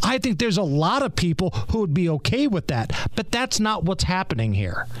jail, I think there's a lot of people who would be okay with that. But that's not what's happening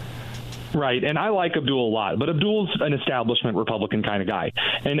here. Right, and I like Abdul a lot, but Abdul's an establishment Republican kind of guy.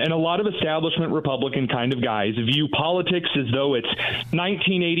 And a lot of establishment Republican kind of guys view politics as though it's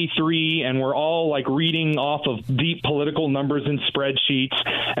 1983 and we're all like reading off of deep political numbers and spreadsheets,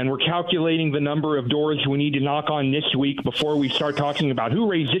 and we're calculating the number of doors we need to knock on this week before we start talking about who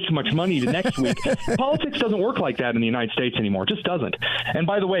raised this much money the next week. Politics doesn't work like that in the United States anymore. It just doesn't. And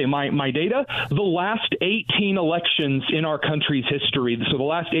by the way, my data, the last 18 elections in our country's history, so the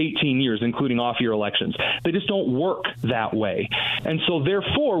last 18 years, including off-year elections, they just don't work that way. And so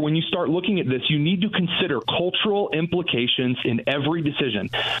therefore, when you start looking at this, you need to consider cultural implications in every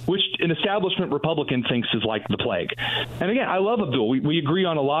decision, which an establishment Republican thinks is like the plague. And again, I love Abdul. We agree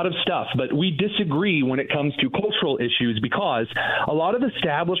on a lot of stuff, but we disagree when it comes to cultural issues because a lot of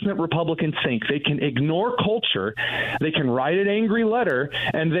establishment Republicans think they can ignore culture, they can write an angry letter,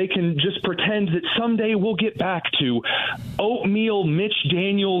 and they can just pretend that someday we'll get back to oatmeal Mitch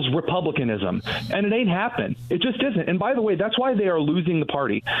Daniels Republicanism. And it ain't happened. It just isn't. And by the way, that's why they are losing the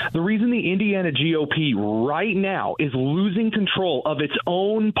party. The reason the Indiana GOP right now is losing control of its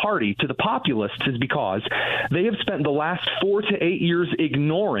own party to the populists is because they have spent the last 4 to 8 years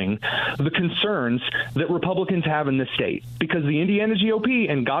ignoring the concerns that Republicans have in this state. Because the Indiana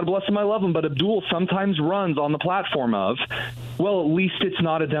GOP, and God bless them, I love them, but Abdul sometimes runs on the platform of, well, at least it's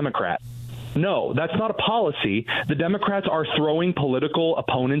not a Democrat. No, that's not a policy. The Democrats are throwing political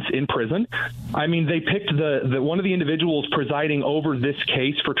opponents in prison. I mean, they picked the one of the individuals presiding over this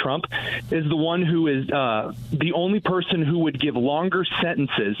case for Trump is the one who is the only person who would give longer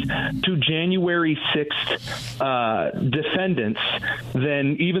sentences to January 6th defendants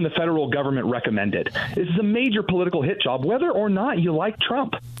than even the federal government recommended. This is a major political hit job, whether or not you like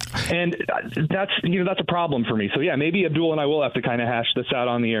Trump. And that's a problem for me. So, yeah, maybe Abdul and I will have to kind of hash this out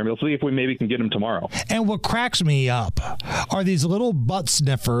on the air. We'll see if we maybe can get him tomorrow. And what cracks me up are these little butt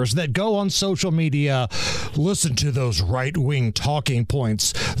sniffers that go on social media. Listen to those right-wing talking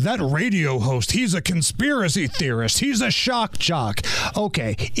points. That radio host, he's a conspiracy theorist. He's a shock jock.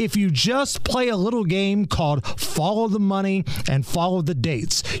 Okay, if you just play a little game called Follow the Money and Follow the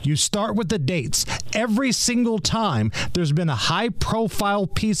Dates, you start with the dates. Every single time there's been a high-profile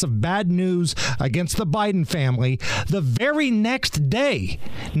piece of bad news against the Biden family, the very next day,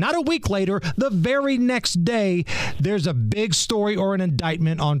 not a week later, the very next day, there's a big story or an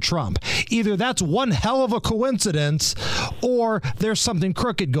indictment on Trump. Either that's one hell of a coincidence or there's something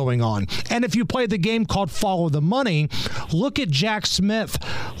crooked going on. And if you play the game called Follow the Money, look at Jack Smith.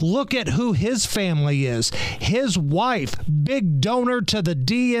 Look at who his family is. His wife, big donor to the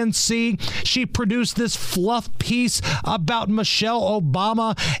DNC. She produced this fluff piece about Michelle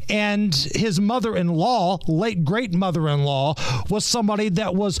Obama, and his mother-in-law, late great mother-in-law, was somebody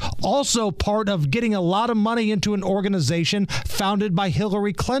that was also part of getting a lot of money into an organization founded by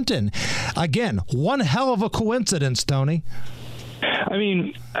Hillary Clinton. Again, one hell of a coincidence, Tony. I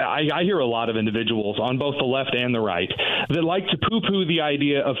mean, I hear a lot of individuals on both the left and the right that like to poo-poo the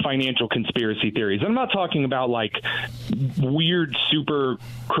idea of financial conspiracy theories. I'm not talking about like weird, super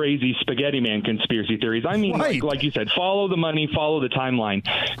crazy spaghetti man conspiracy theories. I mean, right. like you said, follow the money, follow the timeline.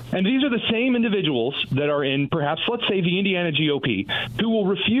 And these are the same individuals that are in perhaps, let's say, the Indiana GOP, who will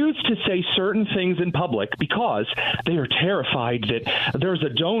refuse to say certain things in public because they are terrified that there's a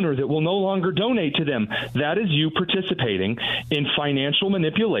donor that will no longer donate to them. That is you participating in financial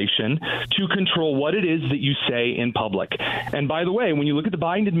manipulation to control what it is that you say in public. And by the way, when you look at the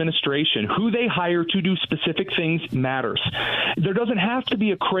Biden administration, who they hire to do specific things matters. There doesn't have to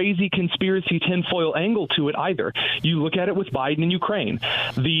be a crazy conspiracy tinfoil angle to it either. You look at it with Biden and Ukraine.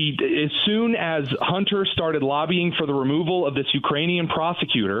 As soon as Hunter started lobbying for the removal of this Ukrainian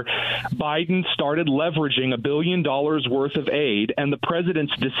prosecutor, Biden started leveraging $1 billion worth of aid and the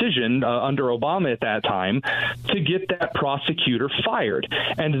president's decision under Obama at that time to get that prosecutor fired.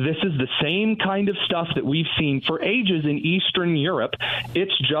 And this is the same kind of stuff that we've seen for ages in Eastern Europe.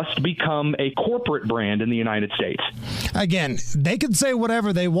 It's just become a corporate brand in the United States. Again, they can say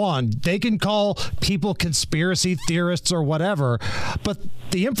whatever they want. They can call people conspiracy theorists or whatever, but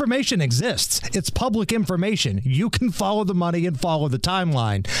the information exists. It's public information. You can follow the money and follow the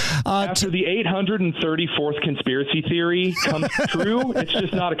timeline. After the 834th conspiracy theory comes true, it's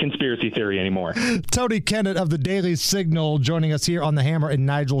just not a conspiracy theory anymore. Tony Kennett of the Daily Signal joining us here on the Hammer and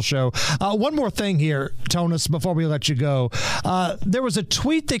Nigel show. One more thing here, Tonus, before we let you go. There was a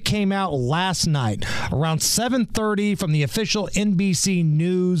tweet that came out last night around 7:30 from the official NBC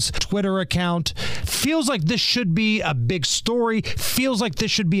News Twitter account. Feels like this should be a big story. Feels like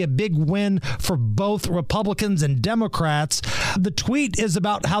this should be a big win for both Republicans and Democrats. The tweet is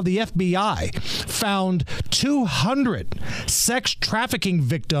about how the FBI found 200 sex trafficking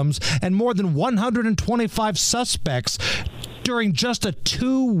victims and more than 125 suspects during just a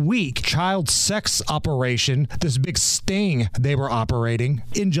 2-week child sex operation, this big sting they were operating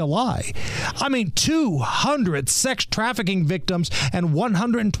in July. I mean, 200 sex trafficking victims and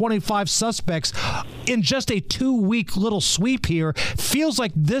 125 suspects in just a 2-week little sweep here. Feels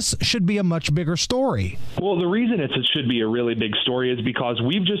like this should be a much bigger story. Well, the reason it should be a really big story is because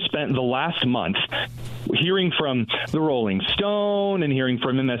we've just spent the last month hearing from the Rolling Stone and hearing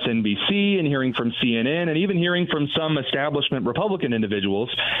from MSNBC and hearing from CNN and even hearing from some establishment Republican individuals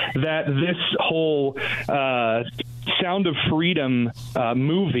that this whole Sound of Freedom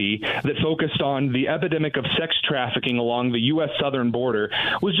movie that focused on the epidemic of sex trafficking along the U.S. southern border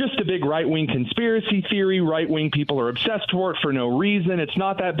was just a big right-wing conspiracy theory. Right-wing people are obsessed for it for no reason. It's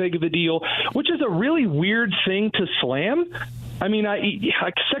not that big of a deal, which is a really weird thing to slam. I mean,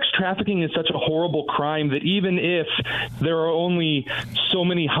 sex trafficking is such a horrible crime that even if there are only so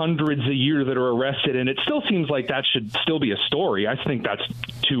many hundreds a year that are arrested, and it still seems like that should still be a story. I think that's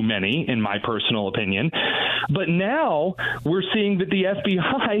too many, in my personal opinion. But now we're seeing that the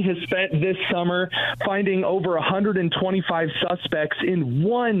FBI has spent this summer finding over 125 suspects in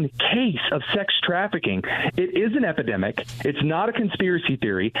one case of sex trafficking. It is an epidemic. It's not a conspiracy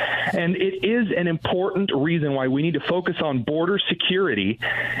theory. And it is an important reason why we need to focus on border security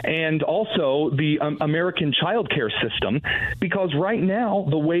and also the American child care system, because right now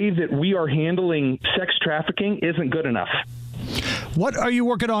the way that we are handling sex trafficking isn't good enough. What are you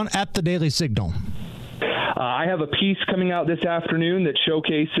working on at the Daily Signal? I have a piece coming out this afternoon that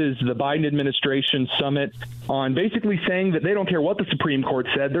showcases the Biden administration summit on basically saying that they don't care what the Supreme Court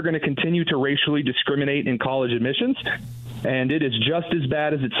said. They're going to continue to racially discriminate in college admissions. and it is just as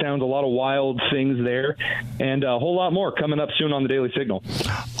bad as it sounds. A lot of wild things there, and a whole lot more coming up soon on the Daily Signal.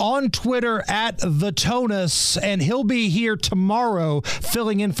 On Twitter at the Tonus, and he'll be here tomorrow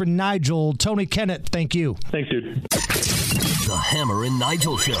filling in for Nigel. Tony Kennett, thank you. Thanks, dude. The Hammer and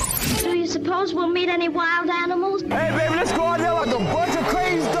Nigel Show. Do you suppose we'll meet any wild animals? Hey, baby, let's go out there like a bunch of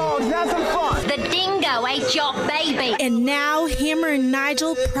crazy dogs and have some fun. The dingo ate your baby. And now Hammer and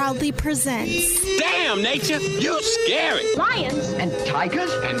Nigel proudly presents. Damn, nature, you scary. Lions. And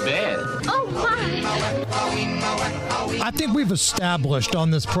tigers. And bears. Oh, my. I think we've established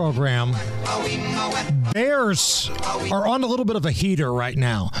on this program, bears are on a little bit of a heater right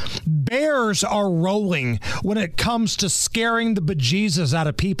now. Bears are rolling when it comes to scaring the bejesus out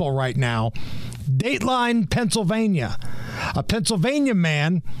of people right now. Dateline, Pennsylvania. A Pennsylvania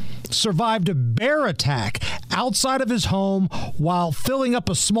man survived a bear attack outside of his home while filling up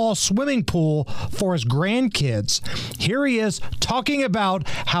a small swimming pool for his grandkids. Here he is talking about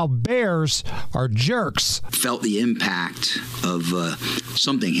how bears are jerks. Felt the impact of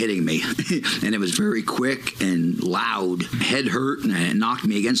something hitting me, and it was very quick and loud. Head hurt, and it knocked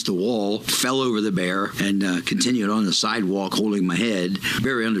me against the wall, fell over the bear, and continued on the sidewalk holding my head.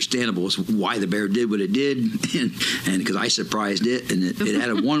 Very understandable as why the bear did what it did, and because I surprised it, and it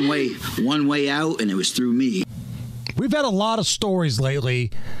had a one way out, and it was through me. We've had a lot of stories lately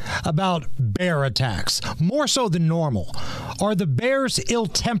about bear attacks, more so than normal. Are the bears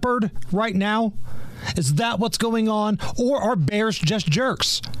ill-tempered right now? Is that what's going on? Or are bears just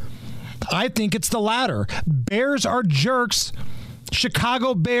jerks? I think it's the latter. Bears are jerks.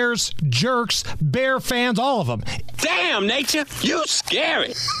 Chicago Bears, jerks, Bear fans, all of them. Damn, nature, you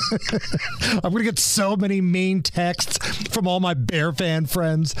scary. I'm going to get so many mean texts from all my Bear fan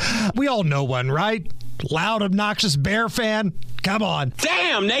friends. We all know one, right? Loud, obnoxious Bear fan. Come on.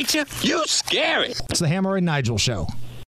 Damn, nature, you scary. It's the Hammer and Nigel Show.